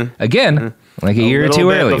 right? Again, like a year or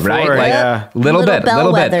two early, before, right? Like little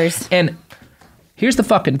bit. And here's the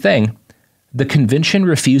fucking thing. The convention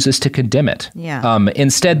refuses to condemn it.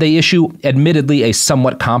 Instead, they issue, admittedly, a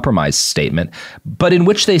somewhat compromised statement, but in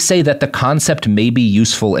which they say that the concept may be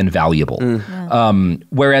useful and valuable.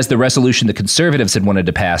 Whereas the resolution the conservatives had wanted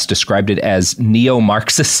to pass described it as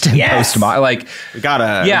neo-Marxist and post-modern. Like,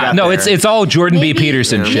 it's all Jordan B.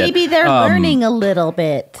 Peterson shit. Maybe they're learning a little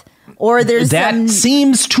bit, or there's that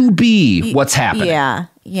seems to be what's happening.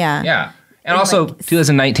 Yeah. And also,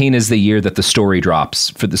 2019 is the year that the story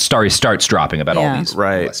starts dropping about all these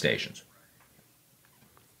molestations.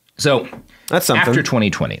 So, that's something. After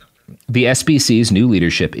 2020, the SBC's new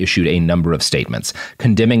leadership issued a number of statements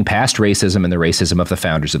condemning past racism and the racism of the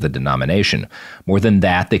founders of the denomination. More than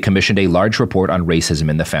that, they commissioned a large report on racism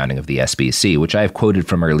in the founding of the SBC, which I have quoted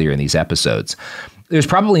from earlier in these episodes. There's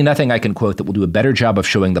probably nothing I can quote that will do a better job of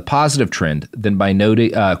showing the positive trend than by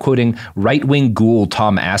quoting right-wing ghoul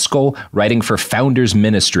Tom Askell writing for Founders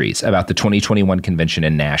Ministries about the 2021 convention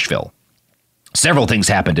in Nashville. Several things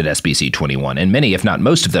happened at SBC 21, and many, if not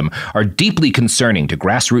most of them, are deeply concerning to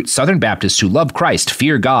grassroots Southern Baptists who love Christ,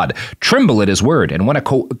 fear God, tremble at his word, and want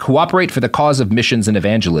to cooperate for the cause of missions and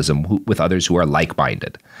evangelism with others who are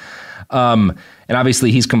like-minded. And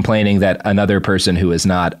obviously he's complaining that another person who is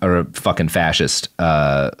not a fucking fascist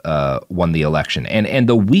won the election. And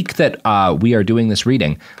the week that we are doing this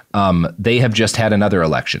reading, they have just had another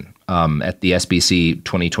election at the SBC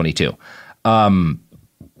 2022.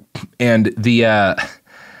 And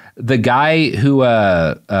the guy who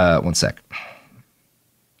one sec.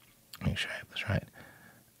 Make sure I have this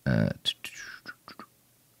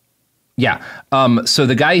right. So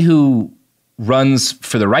the guy who runs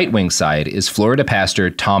for the right-wing side is Florida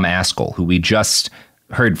pastor Tom Askell, who we just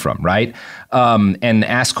heard from, right? And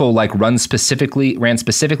Askell ran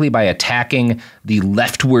specifically by attacking the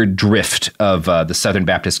leftward drift of the Southern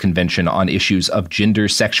Baptist Convention on issues of gender,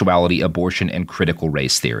 sexuality, abortion, and critical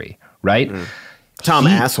race theory, right? Tom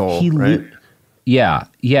Asshole, right?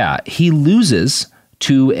 He loses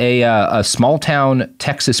to a small-town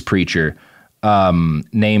Texas preacher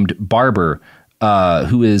named Barber,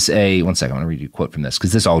 who is one second, I want to read you a quote from this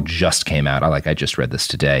because this all just came out. I just read this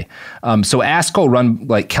today. So Askell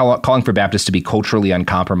calling for Baptists to be culturally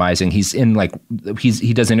uncompromising. He's in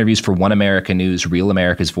he does interviews for One America News, Real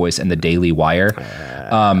America's Voice, and the Daily Wire.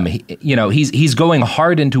 He's going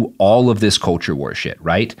hard into all of this culture war shit,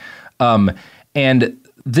 right? And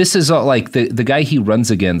this is the guy he runs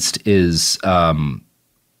against is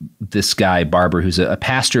this guy Barber, who's a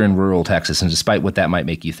pastor in rural Texas, and despite what that might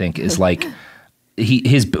make you think, is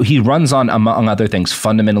he runs on, among other things,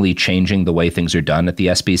 fundamentally changing the way things are done at the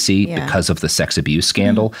SBC because of the sex abuse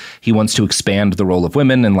scandal. He wants to expand the role of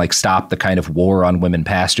women and like stop the kind of war on women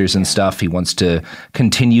pastors and stuff. He wants to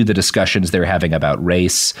continue the discussions they're having about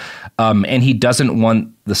race. And he doesn't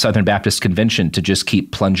want the Southern Baptist Convention to just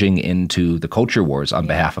keep plunging into the culture wars on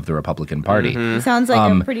behalf of the Republican Party. He sounds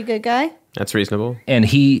like a pretty good guy. That's reasonable. And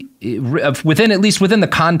he, at least within the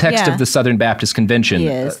context of the Southern Baptist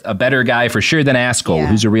Convention, a better guy for sure than Askell,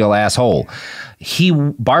 who's a real asshole.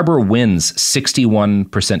 Barber wins 61%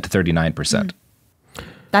 to 39%.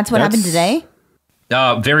 That's what happened today?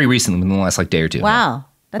 Very recently, within the last day or two. Wow.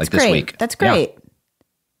 That's great. This week. That's great. Yeah.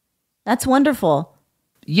 That's wonderful.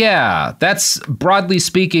 Yeah. That's, broadly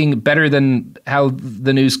speaking, better than how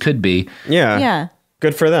the news could be. Yeah.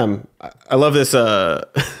 Good for them. I love this...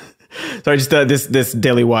 Sorry, just this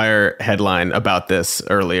Daily Wire headline about this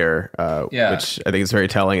earlier, which I think is very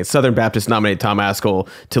telling. It's Southern Baptists nominate Tom Askell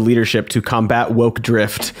to leadership to combat woke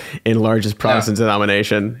drift in largest Protestant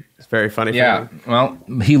denomination. It's very funny. Yeah, well,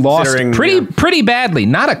 he lost pretty badly.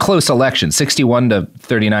 Not a close election, 61 to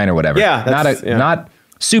 39 or whatever. Yeah, not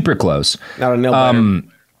super close. Not a nail biter.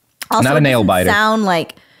 Also, not a nail biter. Sound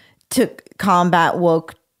like to combat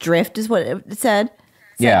woke drift is what it said.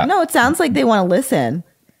 No, it sounds like they want to listen.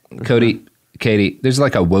 Cody, Katy, there's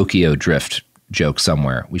like a Wokio drift joke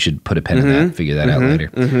somewhere. We should put a pin in that, figure that out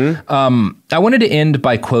later. I wanted to end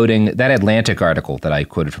by quoting that Atlantic article that I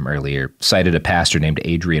quoted from earlier, cited a pastor named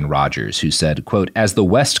Adrian Rogers, who said, quote, "As the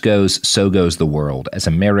West goes, so goes the world. As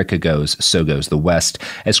America goes, so goes the West.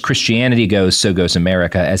 As Christianity goes, so goes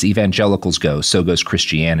America. As evangelicals go, so goes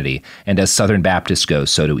Christianity. And as Southern Baptists go,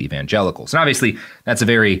 so do evangelicals." And obviously, that's a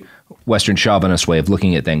very Western chauvinist way of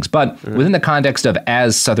looking at things. But within the context of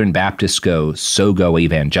as Southern Baptists go, so go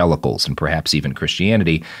evangelicals, and perhaps even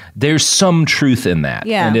Christianity, there's some truth in that.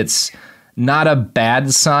 Yeah. And it's not a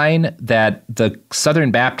bad sign that the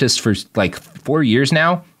Southern Baptists for 4 years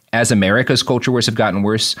now, as America's culture wars have gotten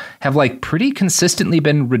worse, have pretty consistently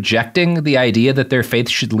been rejecting the idea that their faith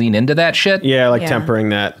should lean into that shit. Yeah, tempering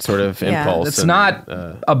that sort of impulse. It's not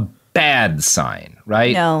a bad sign,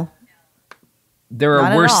 right? No. There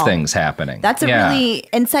are worse things happening. That's a really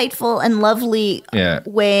insightful and lovely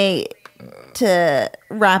way to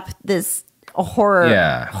wrap this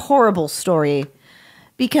horrible story.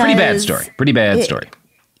 Because Pretty bad story.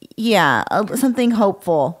 Yeah, something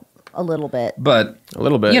hopeful a little bit. But a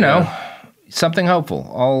little bit, something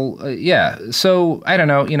hopeful. So I don't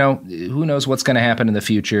know, who knows what's going to happen in the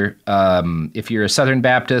future. If you're a Southern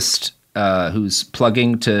Baptist who's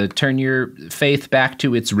plugging to turn your faith back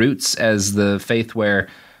to its roots as the faith where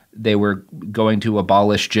they were going to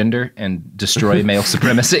abolish gender and destroy male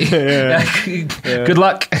supremacy. Good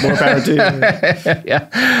luck. More power to you.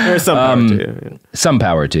 There's some power to you. Yeah. Some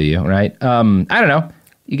power to you, right? I don't know.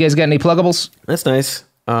 You guys got any pluggables? That's nice.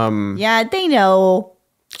 Yeah, they know.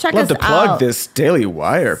 Check us out. Love to plug this Daily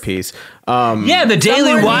Wire piece. The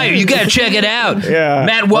Daily Wire. You got to check it out. Yeah.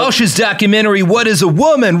 Matt Walsh's documentary, What is a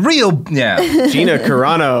Woman? Gina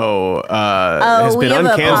Carano has been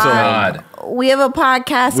uncanceled. We have a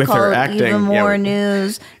podcast With her called acting. Even More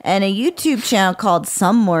News and a YouTube channel called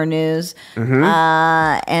Some More News and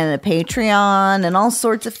a Patreon and all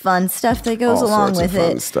sorts of fun stuff that goes along with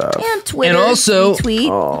it. Stuff. And Twitter. And also, we tweet.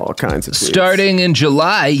 All kinds of tweets. Starting in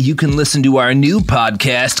July, you can listen to our new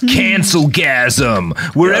podcast, Cancelgasm,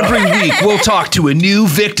 where every week we'll talk to a new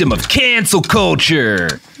victim of cancel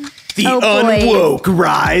culture. The unwoke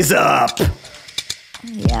rise up.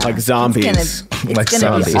 Yeah. Like zombies. It's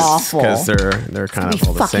gonna be awful. Because they're kind of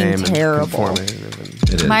all the same. Terrible. And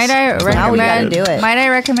It is. Might I Now we gotta do it. Might I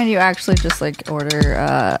recommend you actually just order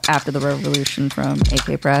After the Revolution from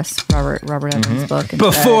AK Press, Robert Evans' book.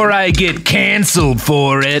 Before I get canceled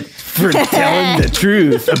for it. For telling the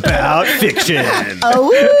truth about fiction.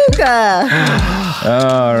 Awooga.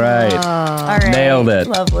 All right. All right. Nailed it.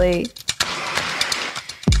 Lovely.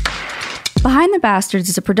 Behind the Bastards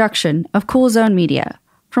is a production of Cool Zone Media.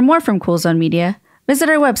 For more from Cool Zone Media, visit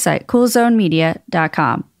our website,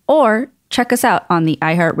 coolzonemedia.com, or check us out on the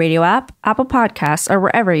iHeartRadio app, Apple Podcasts, or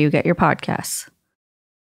wherever you get your podcasts.